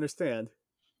here? I don't understand.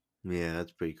 Yeah,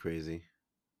 that's pretty crazy.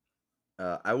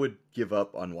 I would give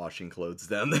up on washing clothes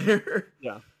down there.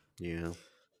 Yeah, Yeah.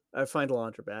 I find a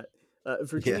laundromat. Yeah.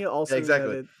 Virginia Yeah, also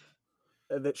exactly.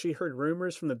 noted that she heard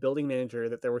rumors from the building manager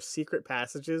that there were secret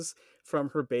passages from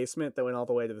her basement that went all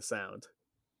the way to the Sound.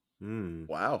 Mm.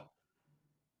 Wow.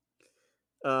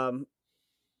 Um,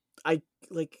 I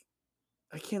like.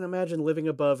 I can't imagine living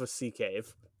above a sea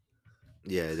cave,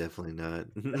 Yeah, definitely not.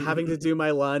 having to do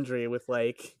my laundry with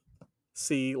like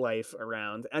sea life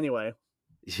around. Anyway,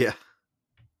 Yeah.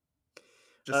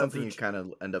 Just something you Virginia. kind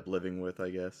of end up living with,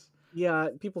 I guess. Yeah,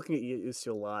 people can get used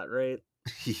to a lot, right?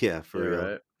 Yeah, for Yeah,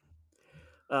 real.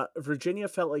 right. Virginia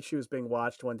felt like she was being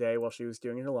watched one day while she was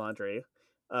doing her laundry.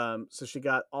 So she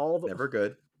got all the. Never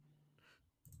good.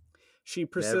 She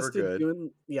Never persisted good.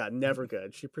 doing. Yeah, never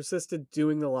good. She persisted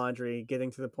doing the laundry,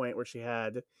 getting to the point where she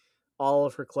had all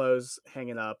of her clothes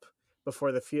hanging up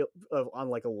before the feel of on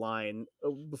like a line.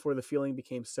 Before the feeling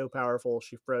became so powerful,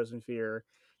 she froze in fear,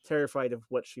 terrified of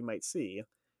what she might see.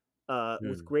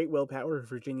 With Mm. great willpower,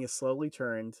 Virginia slowly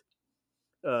turned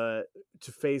uh,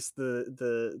 to face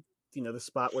the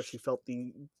spot where she felt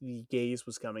the gaze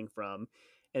was coming from,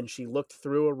 and she looked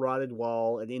through a rotted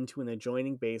wall and into an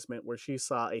adjoining basement where she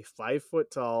saw a 5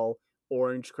 foot tall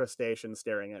orange crustacean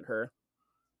staring at her.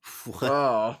 What?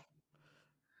 Oh,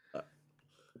 uh,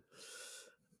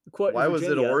 Quote why was it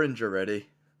Virginia, orange already?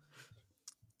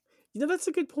 that's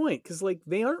a good point because like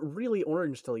they aren't really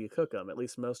orange till you cook them. At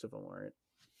least most of them aren't.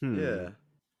 Hmm. Yeah,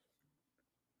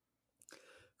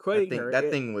 Quoting her, that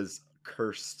thing was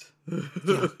cursed.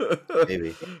 yeah,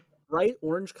 Maybe. bright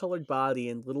orange colored body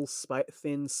and little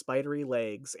thin spidery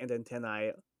legs and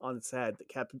antennae on its head that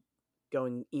kept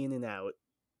going in and out.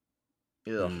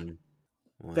 Ugh. Hmm.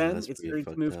 Wow, Then that's it pretty started to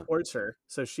fucked move up. towards her,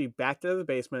 so she backed out of the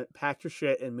basement, packed her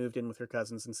shit, and moved in with her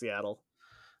cousins in Seattle.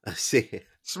 I see.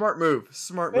 Smart move.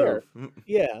 Smart Fair. move.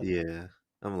 Yeah. Yeah.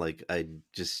 I'm like, I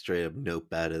just straight up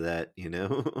nope out of that, you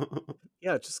know?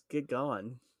 Yeah, just get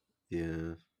gone.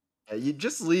 Yeah. Yeah, you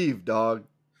just leave, dog.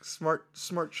 Smart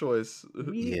choice.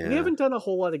 We Yeah. haven't done a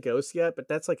whole lot of ghosts yet, but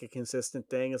that's like a consistent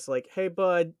thing. It's like, hey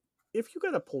bud, if you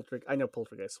got a poltergeist, I know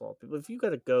poltergeist small people, if you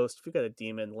got a ghost, if you got a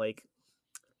demon, like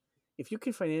if you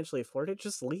can financially afford it,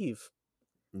 just leave.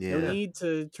 No Yeah. need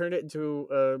to turn it into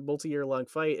a multi-year long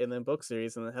fight and then book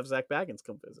series and then have Zach Baggins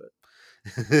come visit.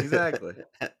 Exactly.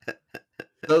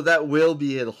 Though that will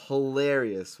be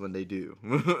hilarious when they do.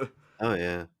 Oh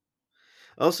yeah.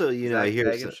 Also, I Zach hear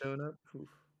Baggins showing up. Oof.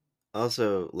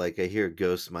 also like I hear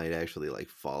ghosts might actually like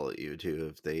follow you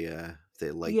too if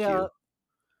they like Yeah, you.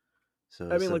 So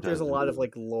I mean, like, there's sometimes a lot of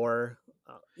like lore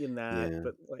in that, yeah.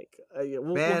 but like, yeah,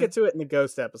 we'll get Man, to it in the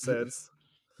ghost episodes.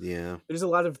 Yeah. There's a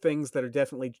lot of things that are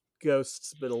definitely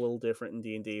ghosts, but a little different in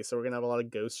D&D. So we're gonna have a lot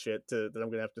of ghost shit that I'm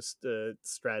gonna have to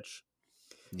stretch.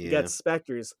 We got Yeah.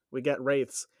 specters, we got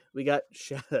wraiths, we got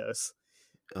shadows,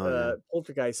 Oh yeah.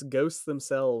 poltergeists, ghosts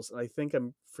themselves. And I think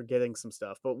I'm forgetting some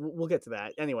stuff, but we'll get to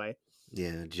that anyway.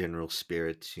 Yeah. General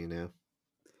spirits, you know.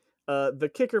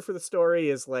 The kicker for the story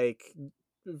is like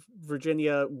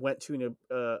Virginia went to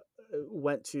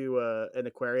an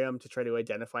aquarium to try to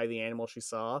identify the animal she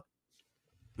saw.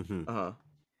 Hmm. Uh-huh.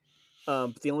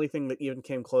 But the only thing that even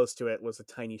came close to it was a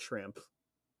tiny shrimp.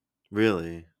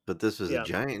 Really? But this was a Yeah,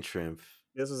 giant shrimp.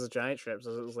 this was a giant shrimp,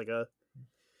 so it was like a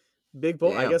big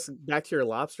bowl. I Damn. guess back to your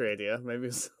lobster idea. Maybe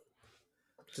it's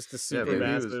just a Yeah, super maybe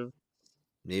he was. massive.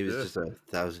 Maybe it's Yeah. just a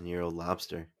 1,000-year-old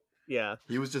lobster. Yeah,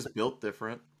 He was just built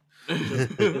different.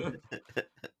 just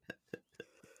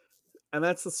and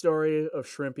that's the story of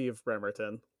Shrimpy of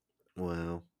Bremerton.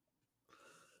 Wow.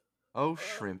 Oh,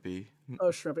 Shrimpy. Oh,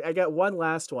 Shrimpy! I got one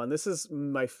last one. This is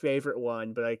my favorite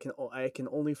one, but I can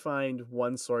only find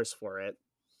one source for it.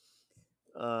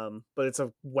 But it's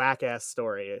a whack ass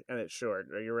story and it's short.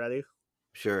 Are you ready?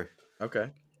 Sure.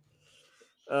 Okay.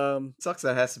 Um, Sucks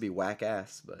that it has to be whack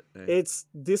ass, but hey.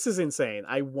 this is insane.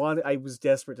 I was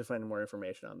desperate to find more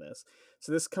information on this.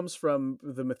 So this comes from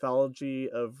the mythology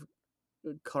of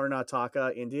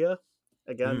Karnataka, India.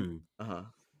 Again, Mm. Uh-huh.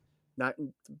 not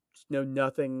know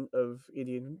nothing of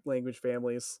Indian language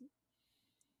families.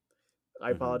 I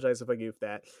Hmm. apologize if I goofed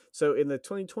that. So in the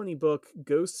 2020 book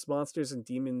Ghosts, Monsters and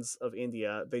Demons of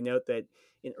India, they note that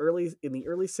in the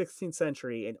early 16th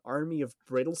century, an army of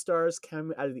brittle stars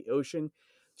came out of the ocean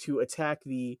to attack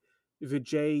the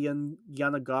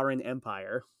Vijayanagaran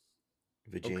Empire.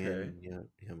 Okay. Vijayan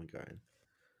Yamagaran.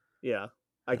 Yeah.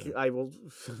 Uh, I will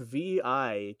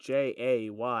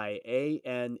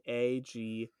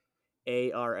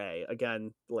Vijayanagara.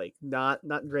 Again, like not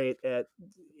great at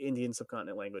Indian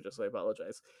subcontinent languages, so I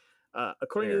apologize.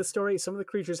 According to the Fair. story, some of the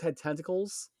creatures had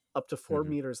tentacles up to 4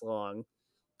 meters long,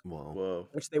 Wow. Whoa.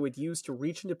 which they would use to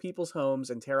reach into people's homes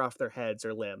and tear off their heads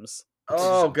or limbs. They just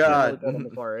Oh generally God. pull them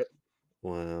apart.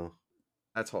 Wow.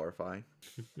 That's horrifying.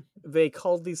 They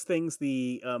called these things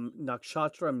the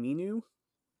Nakshatra Minu,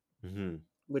 Hmm.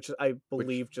 which I Which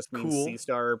believe just means sea cool.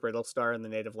 star or brittle star in the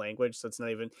native language. So it's not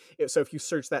even. So if you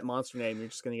search that monster name, you're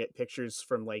just going to get pictures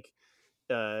from like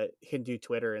Hindu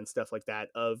Twitter and stuff like that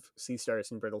of sea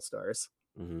stars and brittle stars.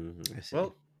 Hmm. I see.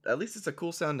 Well, at least it's a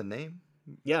cool sounding name.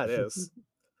 Yeah, it is.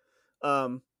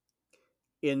 Um,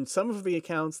 in some of the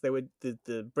accounts,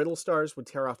 the brittle stars would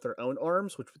tear off their own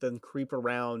arms, which would then creep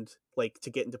around like to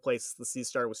get into places the sea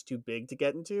star was too big to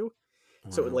get into.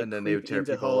 So it would Wow. like And then they creep would tear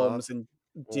into people off. homes and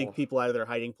dig Oh, people out of their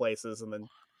hiding places and then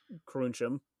crunch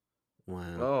them.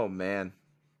 Wow. oh man.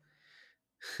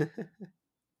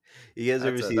 You guys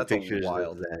ever That's a see that's a pictures of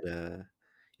wild. that?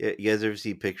 Yeah, you guys ever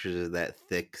see pictures of that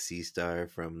thick sea star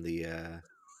from the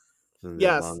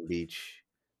Yes, Long Beach,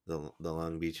 the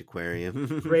Long Beach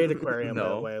Aquarium? great aquarium by the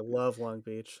No. way. I love Long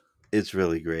Beach. It's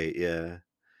really great. Yeah,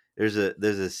 there's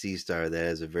a sea star that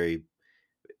has a very.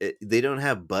 They don't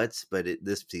have butts, but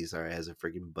this sea star has a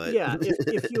freaking butt. Yeah,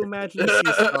 if you imagine a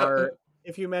sea star,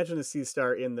 if you imagine a sea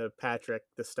star in the Patrick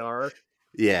the Star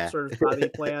Yeah. sort of body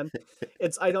plan.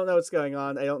 It's I don't know what's going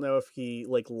on. I don't know if he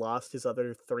like lost his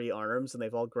other three arms and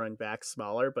they've all grown back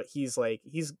smaller, but he's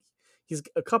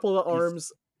a couple of He's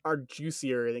arms are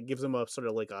juicier and it gives him a sort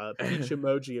of like a peach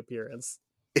emoji appearance.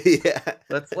 Yeah.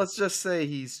 let's just say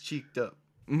he's cheeked up.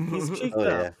 He's cheeked Oh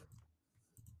up. yeah.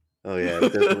 Oh yeah.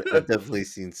 I've definitely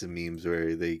seen some memes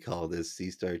where they call this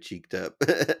sea star cheeked up.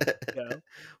 Yeah.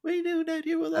 What are you doing out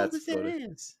here with all That's this funny.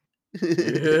 ass?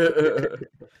 Yeah.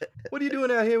 What are you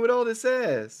doing out here with all this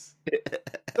ass?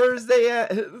 Thursday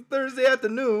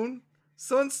afternoon,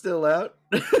 sun's still out.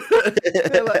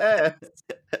 Hella ass.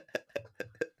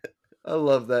 I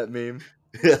love that meme.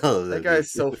 Oh, That that meme.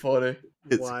 guy's so funny.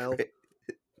 It's Wild. great.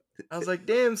 I was like,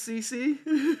 damn, CC.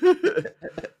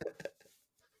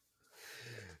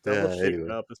 Double cheeked Anyway,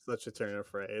 up is such a turn of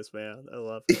phrase, man. I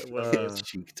love it. What a meme. uh,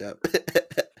 cheeked up.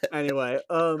 Anyway,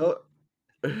 oh.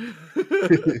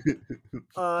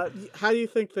 how do you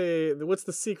think what's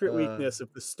the secret uh, weakness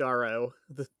of the Starro,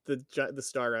 the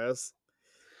Starros?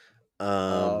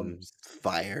 um,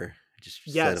 Fire. Just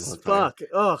set him Yes, on fire. fuck.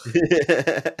 Ugh.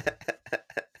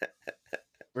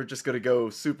 we're just gonna go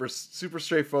super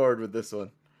straightforward with this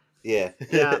one. Yeah.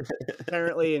 Yeah.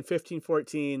 Apparently in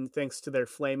 1514, thanks to their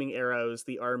flaming arrows,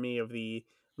 the army of the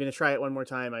I'm gonna try it one more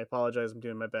time. I apologize, I'm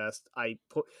doing my best. I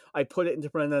put it into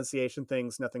pronunciation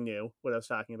things, nothing new, what I was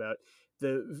talking about.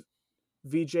 The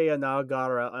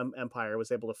Vijayanagara Empire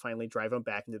was able to finally drive them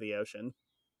back into the ocean.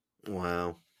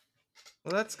 Wow.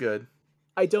 Well, that's good.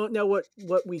 I don't know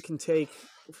what we can take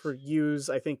for use.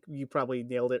 I think you probably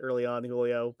nailed it early on,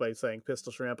 Julio, by saying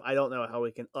pistol shrimp. I don't know how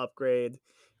we can upgrade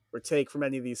or take from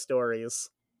any of these stories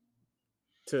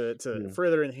to Hmm.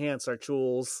 further enhance our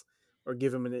Chuuls or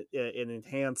give them an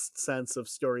enhanced sense of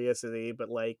storicity. But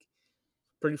like,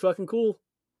 pretty fucking cool.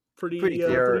 Pretty Pretty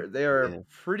cool. They are Yeah.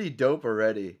 pretty dope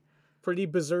already. pretty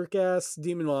berserk ass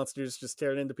demon monsters just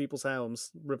tearing into people's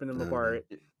homes, ripping them Oh yeah. apart,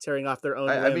 tearing off their own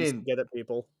I limbs to mean, get at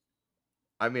people.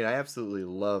 I absolutely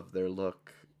love their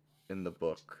look in the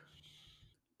book.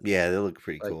 Yeah, they look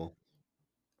pretty Like cool.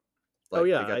 Oh like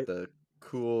yeah, they got the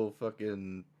cool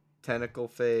fucking tentacle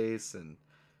face and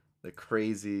the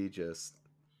crazy just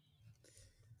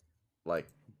like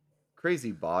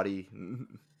crazy body. oh,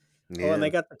 and they Yeah.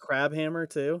 got the crab hammer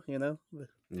too. You know.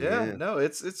 Yeah, Yeah. no,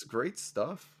 it's great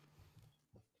stuff.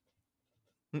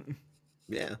 I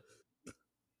Yeah.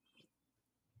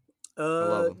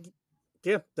 love Uh, them.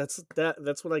 yeah,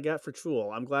 that's what I got for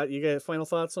Chul. I'm glad you got final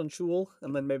thoughts on Chul,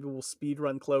 and then maybe we'll speed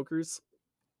run Cloakers.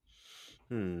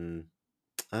 Hmm.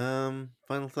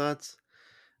 Final thoughts.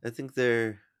 I think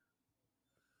they're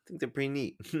pretty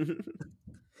neat. They're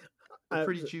I,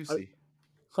 pretty juicy.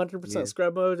 100% Yeah.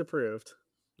 scrub mode approved.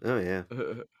 Oh yeah.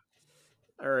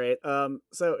 All right.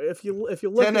 So if you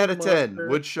look 10 in out your of 10 monster,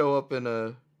 would show up in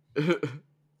a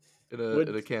would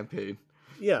in a campaign.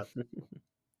 yeah,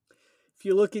 if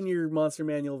you look in your monster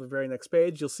manual, the very next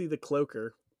page, you'll see the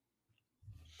Cloaker.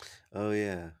 Oh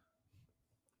yeah.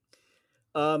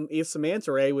 It's a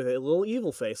manta ray with a little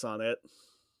evil face on it.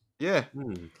 Yeah.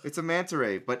 Hmm. It's a manta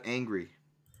ray, but angry.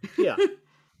 Yeah.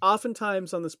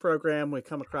 Oftentimes on this program, we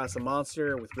come across a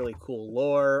monster with really cool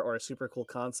lore or a super cool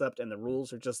concept, and the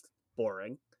rules are just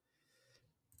boring.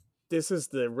 This is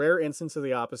the rare instance of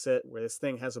the opposite, where this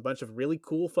thing has a bunch of really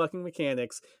cool fucking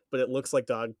mechanics, but it looks like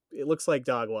dog. It looks like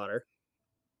dog water.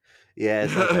 Yeah,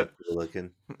 it's not that cool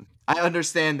looking. I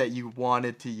understand that you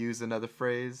wanted to use another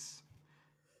phrase.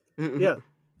 Yeah,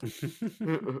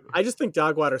 I just think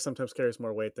dog water sometimes carries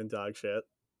more weight than dog shit.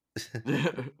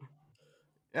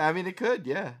 Yeah, I mean it could,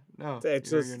 yeah. No, It's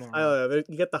you're just not I don't wrong. know.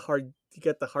 You get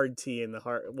the hard T and the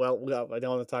hard. Well, I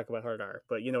don't want to talk about hard R,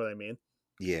 but you know what I mean.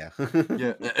 Yeah.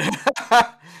 Yeah.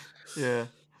 Yeah.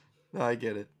 No, I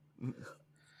get it.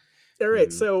 All right,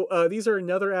 Hmm. so these are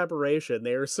another aberration.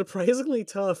 They are surprisingly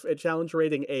tough at challenge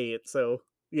rating 8. So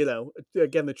you know,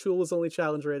 again, the Chul is only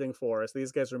challenge rating 4. So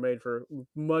these guys are made for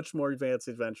much more advanced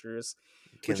adventures,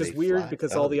 Can which is they weird fly?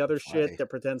 because Oh, all they the can other shit fly. that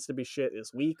pretends to be shit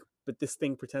is weak, but this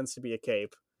thing pretends to be a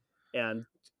cape and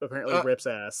apparently Uh, rips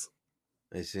ass.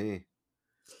 I see.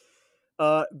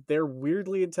 They're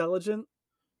weirdly intelligent.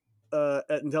 At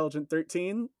intelligence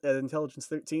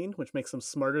 13, which makes them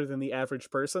smarter than the average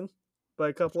person by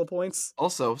a couple of points.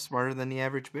 also smarter than the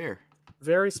average bear.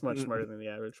 Very much smarter than the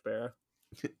average bear.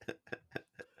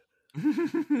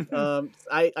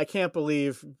 I I can't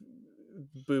believe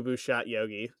Boo Boo shot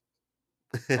Yogi.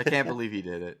 can't believe he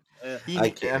did it. I I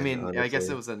can mean, I guess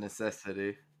it honestly. was a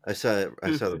necessity. I saw it.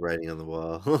 I saw the writing on the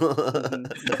wall. Hmm.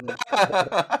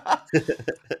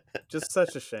 Just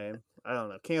such a shame. I don't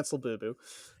know. Cancel Boo Boo.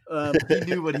 He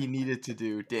knew what he needed to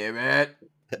do, damn it.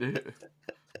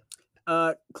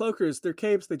 Cloakers, they're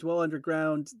capes. They dwell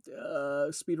underground.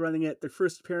 Speedrunning it. Their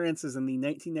first appearance is in the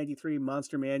 1993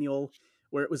 Monster Manual,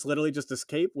 where it was literally just a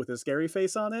cape with a scary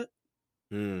face on it.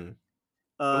 Hmm.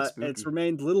 Looks It's spooky.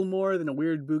 remained little more than a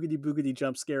weird boogity boogity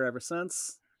jump scare ever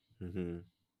since. Hmm.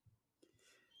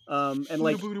 And Booga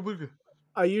like, booga booga.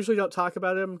 I usually don't talk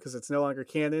about him because it's no longer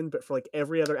canon, but for like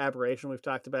every other aberration we've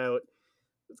talked about,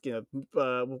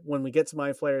 when we get to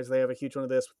Mind Flayers, they have a huge one of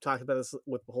this. We've talked about this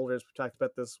with Beholders. We've talked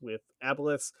about this with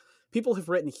Aboleths. People have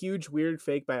written huge, weird,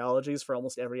 fake biologies for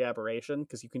almost every aberration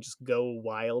because you can just go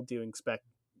wild doing spec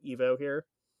Evo here.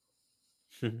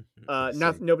 I see.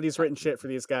 Nobody's written shit for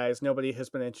these guys. Nobody has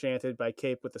been enchanted by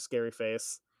Cape with a scary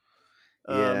face.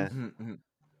 Yeah. Um,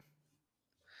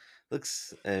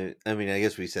 Looks. I mean, I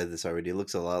guess we said this already. It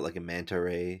looks a lot like a manta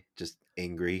ray, just yeah,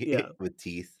 angry with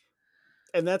teeth.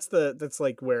 and that's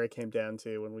like where it came down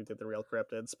to when we did the real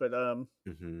cryptids. But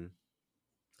Hmm.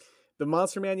 the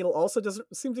monster manual also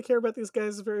doesn't seem to care about these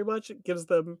guys very much. It gives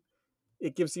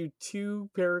you two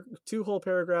whole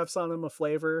paragraphs on them of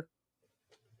flavor.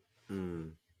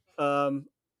 Mm. Um,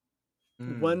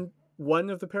 Mm. one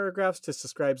of the paragraphs just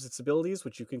describes its abilities,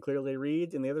 which you can clearly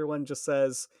read, and the other one just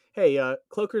says, "Hey,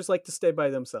 cloakers like to stay by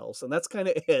themselves," and that's kind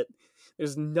of it.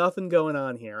 There's nothing going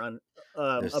on here on They're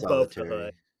above the hood. solitary.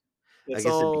 I It's guess it'd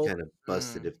be all kind of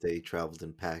busted Mm. if they traveled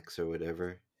in packs or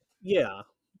whatever. yeah,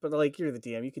 but like you're the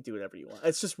DM, you could do whatever you want.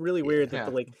 It's just really weird Yeah. that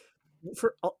Yeah.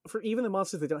 for even the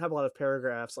monsters that don't have a lot of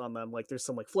paragraphs on them, like there's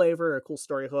some like flavor or a cool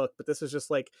story hook, but this is just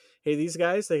like, hey, these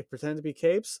guys, they pretend to be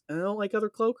capes and they don't like other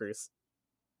cloakers.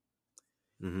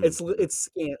 Hmm. It's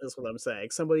scant is what I'm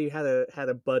saying. Somebody had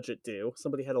a budget due.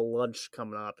 Somebody had a lunch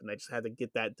coming up and they just had to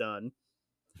get that done.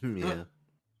 Yeah,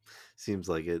 seems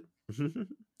like it.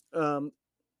 Um,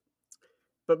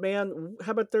 but man,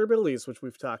 how about their abilities, which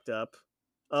we've talked up?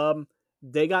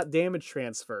 They got damage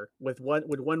transfer. With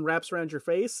one wraps around your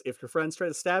face, if your friends try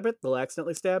to stab it, they'll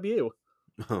accidentally stab you.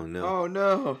 Oh no! Oh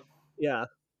no. Yeah.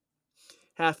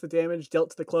 Half the damage dealt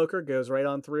to the cloaker goes right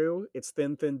on through its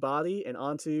thin body and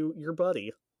onto your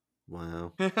buddy.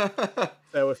 Wow.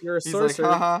 So if you're a He's like, sorcerer,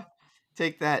 haha,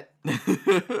 take that.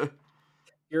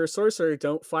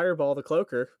 don't fireball the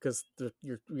cloaker because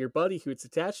your buddy who it's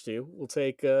attached to will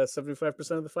take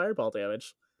 75% of the fireball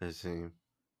damage. I see.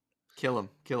 Kill him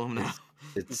now.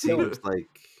 It You kill him. seems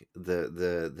like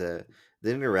the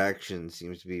interaction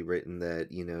seems to be written that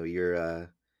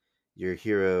your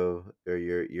hero or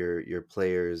your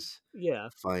players Yeah,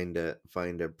 find a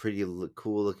pretty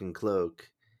cool looking cloak,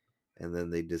 and then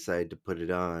they decide to put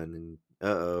it on,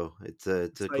 and it's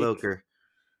it's a like cloaker.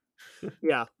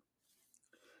 yeah,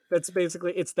 that's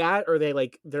basically it's that, or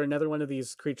they're another one of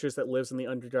these creatures that lives in the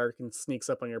Underdark and sneaks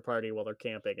up on your party while they're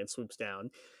camping and swoops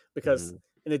down. Because Hmm.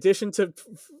 in addition to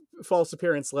false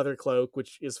appearance, leather cloak,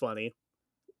 which is funny,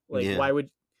 like Yeah, why would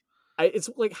it's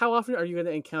like how often are you going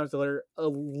to encounter a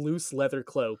loose leather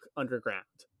cloak underground?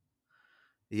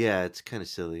 yeah, it's kind of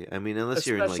silly. I mean, unless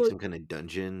you're in like Especially some kind of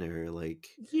dungeon or like.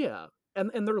 yeah.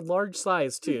 And they're large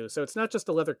size too. So it's not just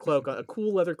a leather cloak, a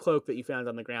cool leather cloak that you found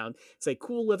on the ground. It's a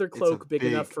cool leather It's a cloak big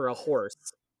enough big. for a horse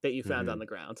that you found on Hmm. the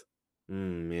ground.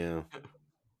 Yeah.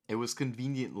 It was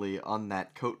conveniently on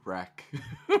that coat rack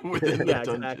within the Yeah,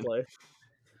 dungeon. exactly.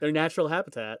 Their natural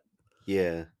habitat.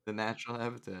 Yeah. The natural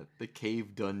habitat, the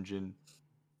cave dungeon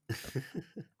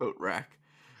coat rack.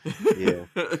 Yeah.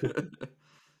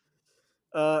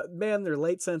 Man, they're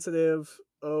light sensitive.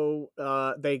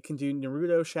 They can do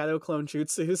Naruto shadow clone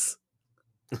jutsus,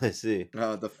 I see.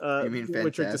 Oh, you mean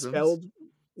which are phantasms? dispelled.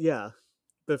 Yeah,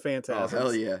 the Oh hell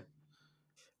phantasms.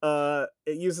 yeah!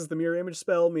 It uses the mirror image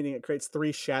spell, meaning it creates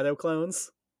 3 shadow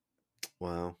clones.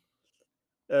 Wow.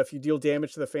 If you deal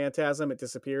damage to the phantasm, it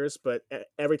disappears. But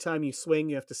every time you swing,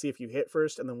 you have to see if you hit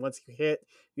first, and then once you hit,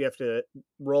 you have to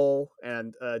roll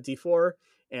and d4.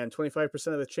 And 25%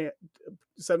 of the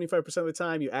 75% of the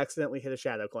time, you accidentally hit a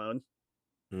shadow clone.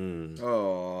 Hmm.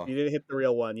 Oh, You didn't hit the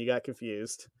real one. You got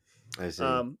confused. I see.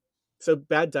 Um, so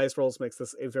bad dice rolls makes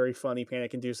this a very funny,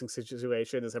 panic-inducing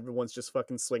situation, as everyone's just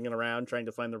fucking swinging around trying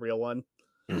to find the real one.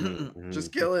 Hmm.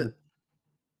 just Hmm. kill it.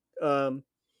 Um,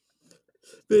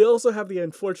 they also have the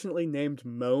unfortunately named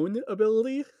Moan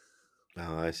ability.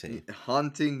 Oh, I see.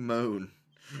 Haunting moan.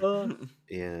 Uh,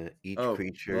 Yeah, each Oh well,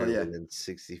 creature yeah. within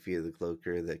 60 feet of the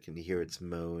cloaker that can hear its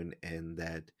moan and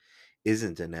that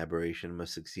isn't an aberration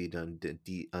must succeed on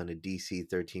a DC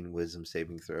 13 Wisdom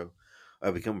saving throw,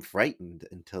 or become frightened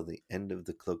until the end of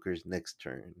the cloaker's next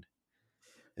turn.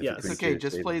 If a It's yes. okay. creature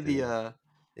is Just play saving the throw,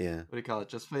 yeah. what do you call it?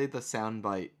 Just play the sound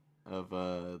bite of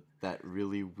that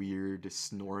really weird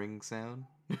snoring sound.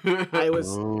 I was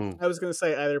Oh, I was gonna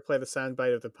say either play the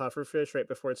soundbite of the pufferfish right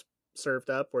before it's served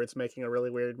up, where it's making a really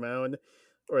weird moan,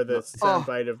 or the Oh.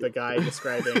 soundbite of the guy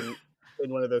describing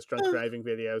in one of those drunk driving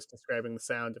videos, describing the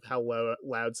sound of how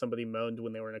loud somebody moaned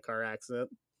when they were in a car accident.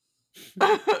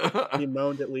 He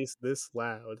moaned at least this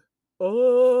loud.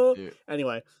 Oh, Yeah.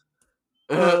 anyway.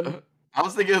 Um, I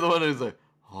was thinking of the one who's like,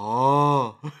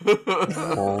 oh.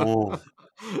 oh,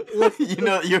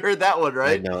 You heard that one,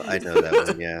 right? I know that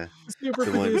one. Yeah, super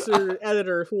the one. producer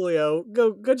editor Julio,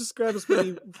 go just grab as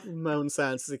many moan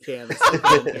sounds as you can and stick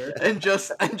them in here. and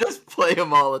just play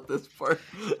them all at this part.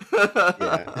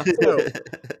 Yeah. So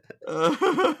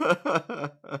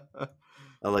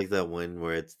I like that one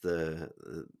where it's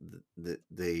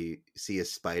they see a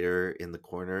spider in the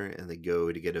corner and they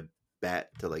go to get a bat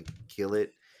to like kill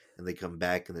it, and they come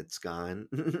back and it's gone.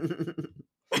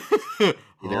 You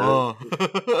know,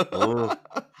 oh. oh,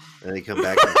 and they come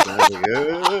back and it's gone.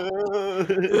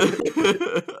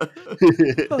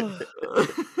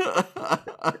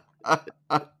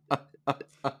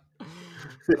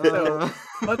 So,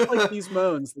 much like Uh, these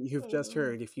moans that you've just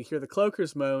heard, if you hear the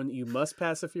cloaker's moan, you must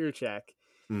pass a fear check.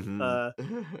 Hmm. Uh, if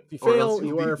you or else fail, you'll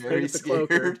you be are afraid very of the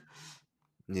cloaker. scared.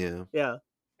 Yeah, Yeah,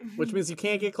 which means you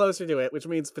can't get closer to it, which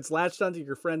means if it's latched onto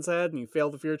your friend's head and you fail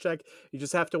the fear check, you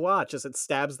just have to watch as it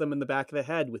stabs them in the back of the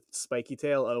head with its spiky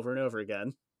tail over and over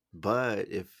again. but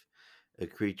if a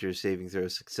creature's saving throw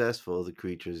is successful, the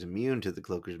creature is immune to the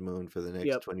cloaker's moan for the next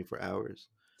Yep. 24 hours.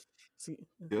 So,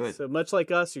 Good. so much like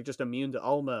us, you're just immune to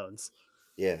all moans.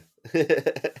 Yeah.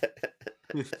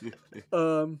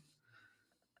 Um,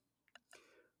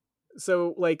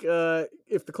 so like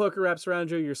if the cloaker wraps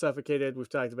around you, you're suffocated. We've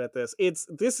talked about this. It's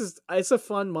a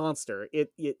fun monster.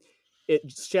 It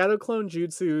shadow clone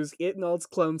jutsus. It and all its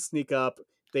clones sneak up.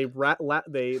 They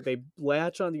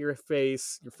latch onto your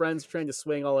face. Your friends are trying to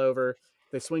swing all over.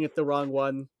 They swing at the wrong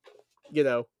one. You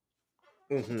know,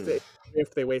 Hmm.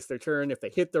 if they waste their turn, if they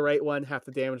hit the right one, half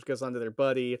the damage goes onto their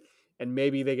buddy, and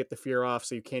maybe they get the fear off,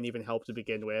 so you can't even help to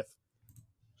begin with.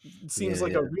 It seems Yeah,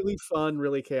 like a yeah. really fun,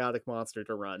 really chaotic monster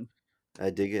to run. I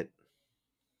dig it.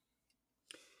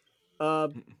 Uh,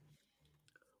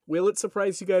 will it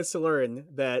surprise you guys to learn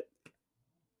that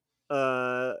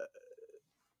uh,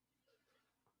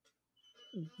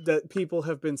 that people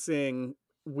have been seeing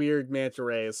weird manta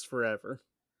rays forever?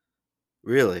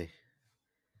 Really?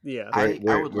 Yeah. I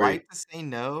Where would where like to say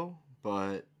no,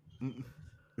 but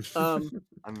Um,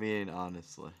 I mean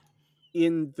honestly.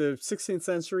 in the 16th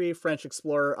century, French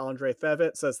explorer Andre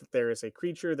Thevet says that there is a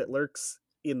creature that lurks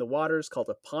in the waters called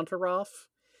a pontaroff,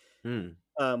 Hmm.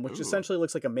 which Ooh. essentially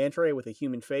looks like a manta ray with a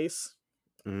human face.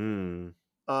 Mm.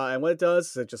 And what it does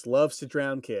is it just loves to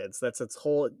drown kids. That's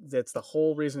the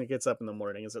whole reason it gets up in the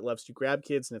morning is it loves to grab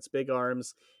kids in its big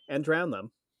arms and drown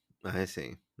them. I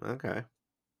see. Okay.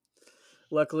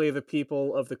 Luckily, the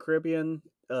people of the Caribbean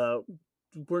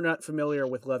were not familiar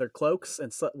with leather cloaks,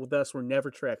 and thus were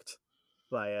never tricked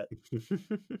by it. So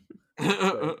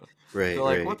They're Right,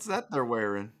 like, right. what's that they're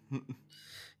wearing?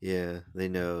 Yeah, they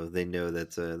know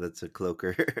that's a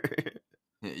cloaker.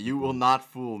 You will not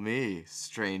fool me,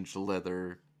 strange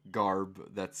leather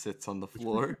garb that sits on the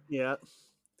floor. yeah.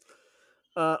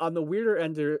 On the weirder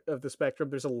end of the spectrum,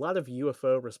 there's a lot of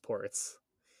UFO reports.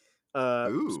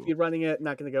 Ooh. Speed running it,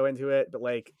 not going to go into it, but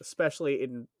like especially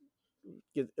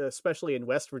in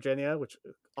West Virginia, which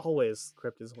always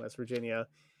cryptids in West Virginia,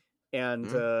 and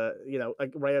Hmm.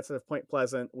 like right outside of Point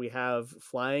Pleasant, we have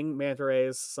flying manta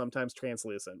rays, sometimes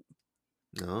translucent.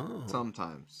 Oh.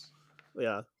 Sometimes.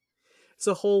 Yeah, it's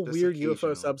a whole Just weird UFO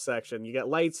occasionally. subsection. You got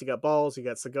lights, you got balls, you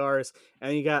got cigars,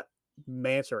 and you got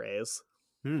manta rays.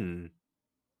 Hmm.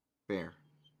 Fair.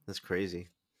 That's crazy.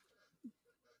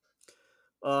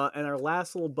 And our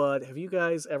last little bud, have you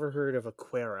guys ever heard of a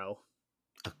Quero?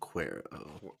 Aquaro.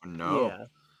 No. Yeah.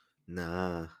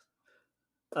 Nah.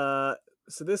 Uh,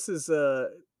 so this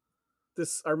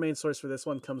our main source for this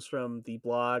one comes from the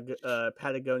blog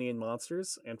Patagonian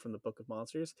Monsters and from the Book of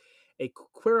Monsters. A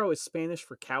cuero is Spanish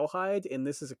for cowhide, and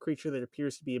this is a creature that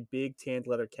appears to be a big tanned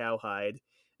leather cowhide,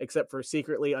 except for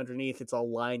secretly underneath it's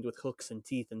all lined with hooks and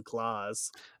teeth and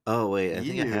claws. Oh wait, I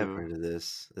think I have Ew. heard of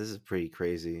this. This is pretty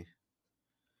crazy.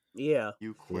 Yeah.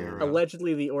 You Yeah. Quero.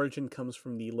 Allegedly, the origin comes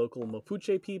from the local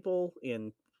Mapuche people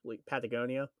in like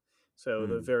Patagonia, so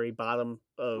the Hmm. very bottom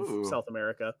of Ooh. South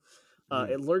America. Hmm.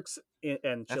 It lurks and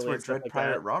That's Chile where and stuff Dread like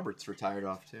Pirate that. Roberts retired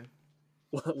off to.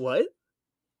 What?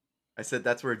 I said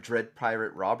that's where Dread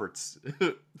Pirate Roberts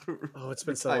Oh, it's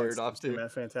been so long retired since I've off seen to.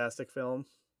 that fantastic film.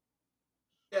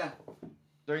 Yeah.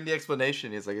 During the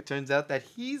explanation, he's like, it turns out that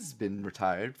he's been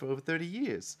retired for over 30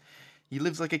 years. He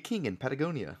lives like a king in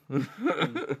Patagonia. Hmm.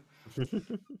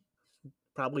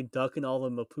 Probably ducking all the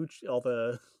Mapuche, all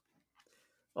the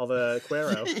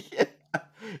Cuero. yeah.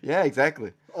 Yeah,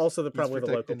 exactly. Also, He's probably the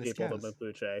local protecting his people, the cows.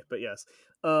 Mapuche. But yes.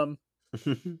 Um.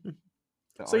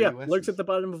 The So yeah, lurks at RUSs. the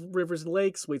bottom of rivers and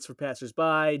lakes, waits for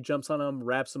passersby, jumps on them,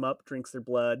 wraps them up, drinks their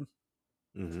blood.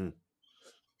 Hmm.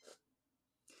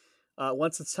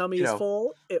 Once its tummy You is know,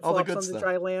 full, it all the flops good onto stuff.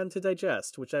 dry land to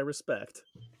digest, which I respect.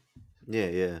 Yeah,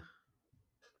 yeah.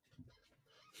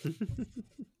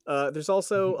 There's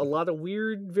also a lot of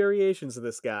weird variations of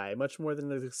this guy, much more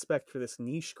than I'd expect for this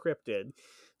niche cryptid.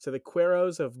 So the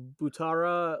Cueros of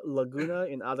Butara Laguna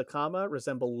in Atacama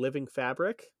resemble living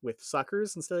fabric with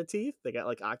suckers instead of teeth. They got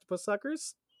like octopus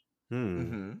suckers. Hmm.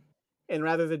 Mm-hmm. And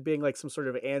rather than being like some sort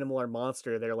of animal or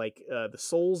monster, they're like the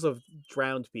souls of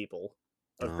drowned people,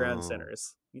 of drowned Oh,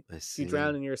 sinners. I If you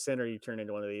drown see. in your sinner, you turn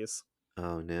into one of these.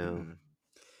 Oh no.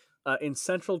 Mm. In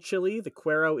central Chile, the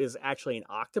Cuero is actually an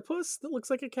octopus that looks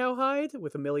like a cowhide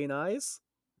with a million eyes.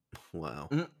 Wow.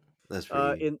 Mm. That's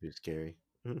In pretty scary.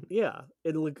 Yeah,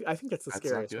 I think that's the That's not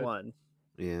scariest good. one.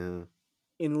 Yeah.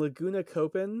 In Laguna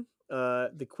Copen,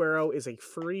 the Cuero is a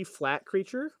furry, flat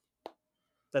creature.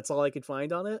 That's all I could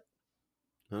find on it.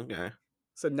 Okay.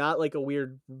 So not like a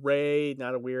weird ray,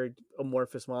 not a weird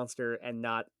amorphous monster, and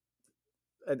not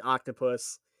an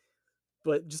octopus,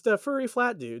 but just a furry,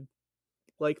 flat dude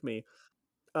like me.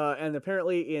 And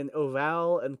apparently in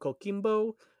Oval and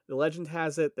Coquimbo, the legend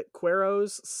has it that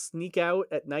Cueros sneak out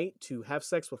at night to have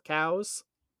sex with cows.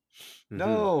 Hmm.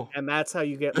 No. and that's how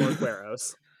you get more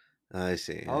Queros. I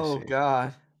see. I Oh see.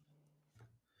 God.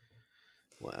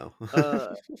 Wow.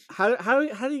 Uh, how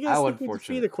do you guys How think we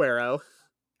defeat unfortunate. a Quero?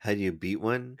 How do you beat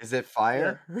one? Is it Yeah.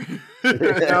 fire? No.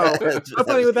 That's How what I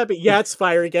funny was would that be? Yeah, it's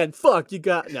fire again. Fuck, you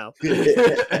got no.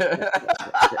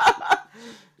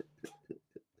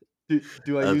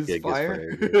 do I use okay, I guess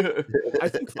fire? fire. Yeah. I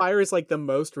think fire is like the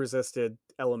most resisted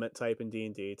element type in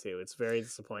D&D too. It's very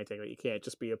disappointing that you can't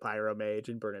just be a pyro mage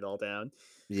and burn it all down.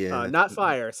 Yeah. Not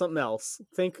fire, something else.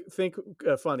 Think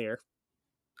funnier.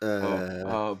 Oh,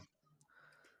 Uh,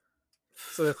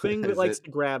 So the thing that is likes it?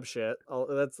 to grab shit.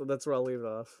 That's where I'll leave it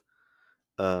off.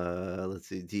 let's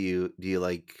see. Do you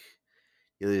like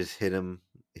you just hit him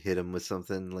with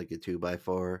something like a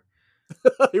 2x4 I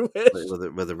like wish.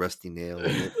 with a rusty nail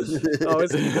in it?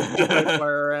 Always keep the 2x4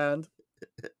 around.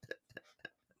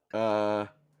 Uh,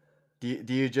 do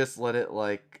you just let it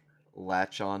like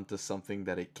latch on to something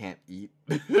that it can't eat?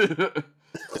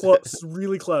 Close,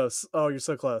 really close. Oh, you're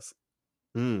so close.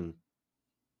 Hmm.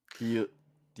 Do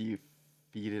you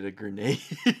feed it a grenade?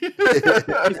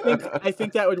 I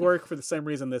think that would work for the same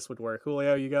reason this would work.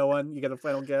 Julio, you got one? You got a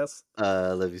final guess?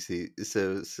 Let me see.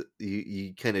 So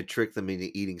you kind of trick them into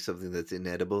eating something that's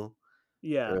inedible,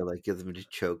 Yeah. or like give them to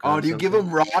choke Oh, on do you give something.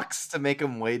 him rocks to make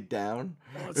him weighed down?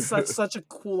 Oh, it's such a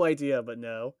cool idea, but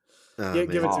no. Oh Give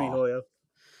it to me, man. Aw. Julio.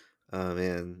 Oh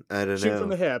man. I don't Shoot from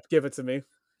know. the hip. Give it to me.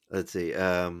 Let's see.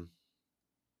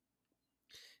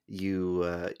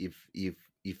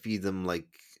 You feed them like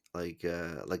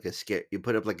a scare. You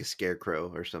put up like a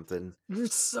scarecrow or something. You're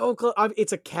so close.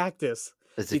 It's a cactus.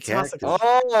 It's a You toss a cactus.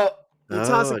 Oh, you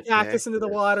toss Oh, a a cactus into the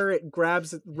cactus. water. It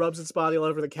grabs it, rubs its body all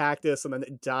over the cactus, and then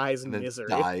it dies and in then misery.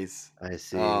 dies. I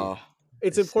see. Oh,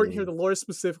 It's I important here. see. The lore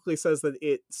specifically says that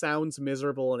it sounds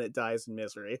miserable and it dies in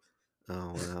misery.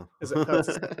 Oh Is how it's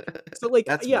described. wow. So, like,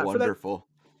 that's yeah, wonderful.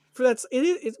 for that, it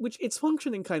is which it's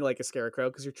functioning kind of like a scarecrow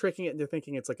because you're tricking it into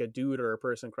thinking it's like a dude or a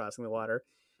person crossing the water.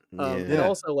 And Yeah. Yeah.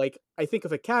 also, like, I think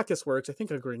if a cactus works, I think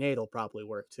a grenade will probably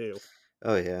work too.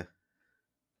 Oh yeah.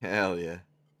 Hell yeah.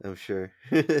 I'm sure.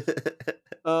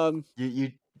 Um,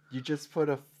 You just put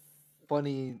a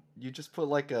funny. You just put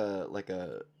like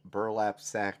a burlap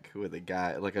sack with a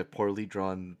guy, like a poorly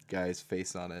drawn guy's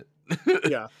face on it,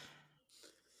 yeah,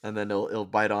 and then it'll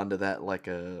bite onto that like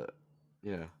a,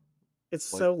 you know,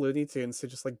 it's like. so Looney Tunes to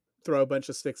just like throw a bunch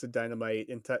of sticks of dynamite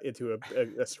into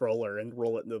a stroller and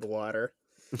roll it into the water.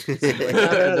 Just be like, have And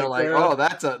at they're it, like, Quero. oh,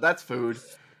 that's food.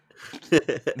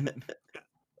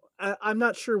 I'm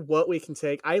not sure what we can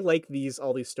take. I like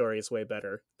all these stories way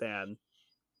better than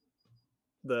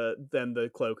the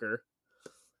Cloaker.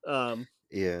 Um,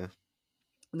 yeah.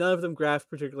 None of them graph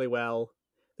particularly well.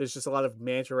 There's just a lot of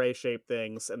manta ray shaped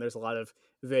things, and there's a lot of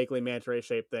vaguely manta ray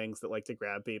shaped things that like to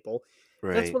grab people.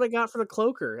 That's Right. what I got for the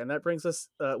Cloaker, and that brings us.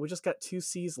 We just got 2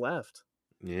 C's left.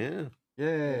 Yeah.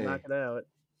 We'll knock Yay! it out.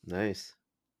 Nice.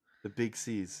 The big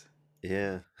C's.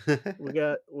 Yeah. We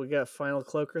got final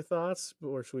Cloaker thoughts,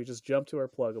 or should we just jump to our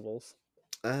pluggables?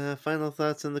 Final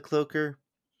thoughts on the cloaker.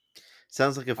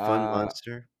 Sounds like a fun Uh,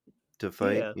 monster to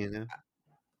fight, Yeah, you know?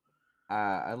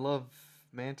 I love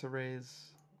manta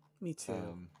rays. me too.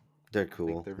 Um, They're I think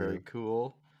cool. they're Yeah. very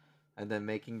cool, and then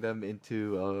making them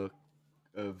into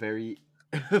a very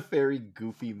a very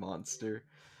goofy monster.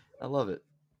 I love it.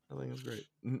 I think it's great.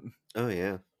 Oh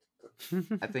yeah.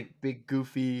 I think big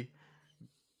goofy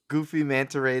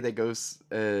manta ray that goes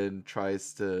and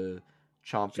tries to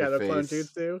chomp your Shadow Clone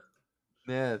face. Jutsu.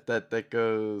 Yeah, that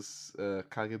goes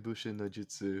Kagebushin no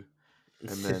Jutsu,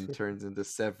 and then turns into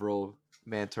several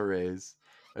manta rays,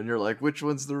 and you're like, which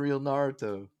one's the real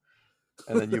Naruto?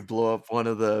 And then you blow up one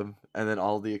of them, and then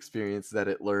all the experience that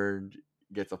it learned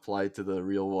gets applied to the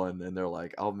real one, and they're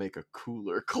like, I'll make a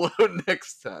cooler clone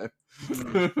next time.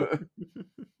 Hmm.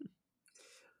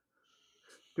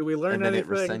 Do we learn And then it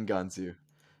anything? Rasengans you.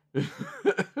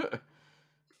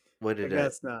 What I did I?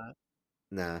 guess not.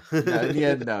 Nah. No, in the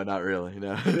end, no, not really.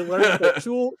 No. We learned that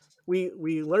Chul. We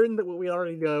learned that what we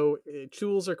already know.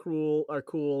 Chuuls are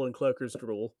cool, and Cloakers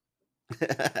drool.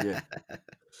 Yeah.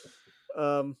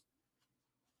 Um,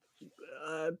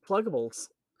 pluggables.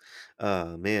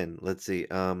 Oh man, let's see.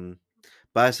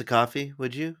 Buy us a coffee,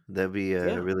 would you? That'd be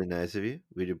Yeah, really nice of you.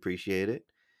 We'd appreciate it.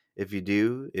 If you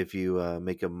do, if you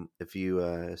if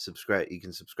you subscribe, you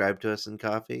can subscribe to us in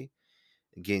coffee.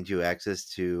 It gains you access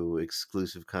to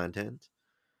exclusive content.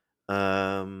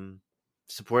 Um,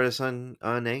 Support us on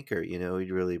Anchor. You know,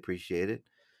 we'd really appreciate it.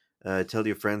 Tell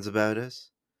your friends about us.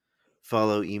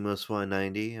 Follow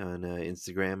EmoSwan90 on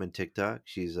Instagram and TikTok.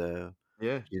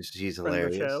 Yeah. She's friend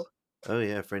of the show. hilarious. Oh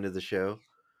yeah, friend of the show.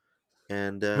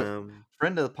 And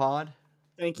Friend of the pod.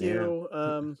 Thank Yeah.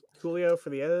 you, Julio,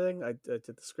 for the editing. I did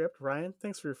the script. Ryan,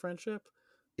 thanks for your friendship.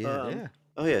 Yeah. Um, Yeah.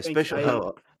 Oh yeah. thank Special. I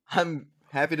Oh I'm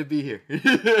happy to be here.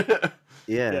 yeah.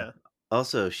 yeah,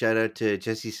 Also, shout out to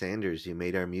Jesse Sanders who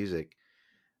made our music.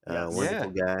 yes.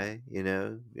 Wonderful Yeah.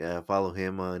 guy. Follow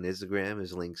him on Instagram.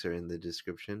 His links are in the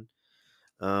description.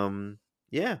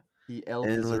 Yeah. He L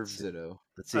And deserves it. Oh.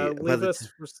 let's see. By Leave the us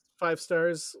 5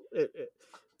 stars.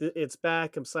 It's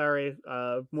back. I'm sorry.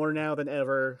 More now than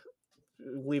ever.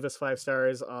 Leave us 5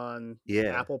 stars on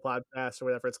yeah. Apple Podcasts or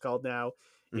whatever it's called now.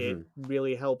 It Hmm.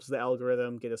 really helps the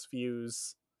algorithm get us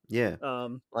views. Yeah.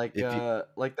 Um, If you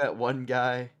Like that one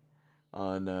guy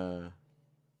on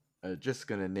just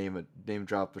gonna name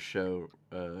drop a show.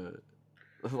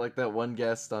 Like that one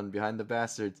guest on Behind the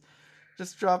Bastards.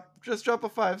 Just drop a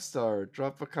 5 star.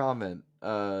 Drop a comment.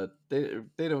 They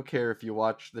don't care if you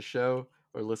watch the show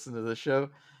or listen to the show.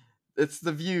 It's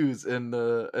the views and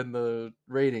the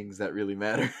ratings that really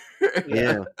matter.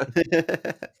 yeah.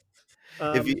 yeah.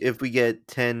 Um, If we get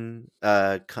 10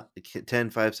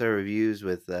 5-star reviews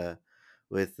with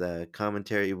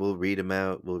commentary, we'll read them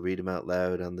out. We'll read them out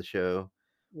loud on the show.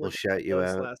 we're We'll shout you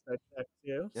those out. last I checked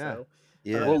too. Yeah, So,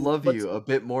 Yeah. we'll and love but you a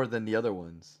bit more than the other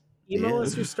ones. email Yeah.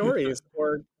 us your stories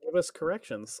or give us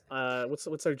corrections. What's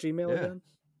our Gmail Yeah, again?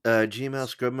 Gmail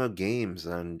Scrubmo Games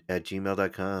on at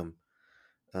gmail.com.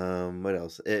 What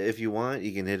else? If you want,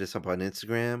 you can hit us up on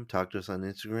Instagram. Talk to us on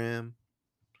Instagram.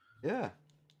 yeah.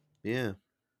 Yeah.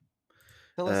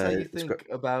 Tell us how you Scrub. think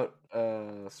about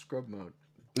scrub mode.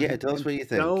 Yeah. Tell us And what you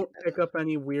think. don't pick up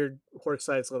any weird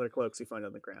horse-sized leather cloaks you find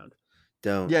on the ground.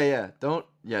 Don't.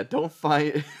 Don't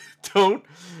find don't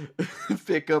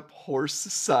pick up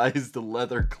horse-sized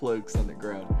leather cloaks on the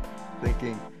ground,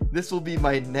 thinking this will be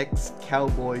my next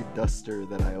cowboy duster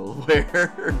that I will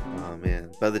wear. Oh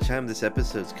man. By the time this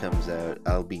episode comes out,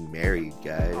 I'll be married,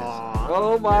 guys. Aw.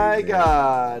 Oh my Very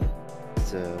god!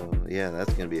 So yeah,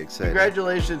 that's gonna be exciting.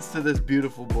 Congratulations to this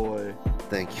beautiful boy.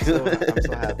 Thank you. I'm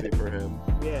so happy for him.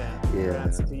 Yeah. Yeah.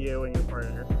 Congrats to you and your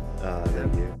partner.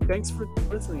 Thank you. Thanks for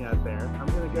listening out there.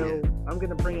 I'm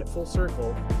gonna bring it full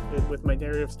circle with my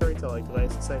narrative storytelling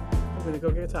device and say I'm gonna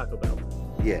go get a Taco Bell.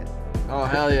 Yeah. Oh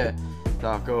hell yeah!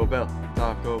 Taco Bell,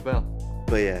 Taco Bell.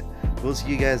 But yeah, we'll see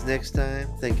you guys next time.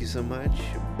 Thank you so much.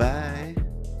 Bye.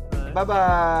 Bye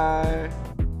bye.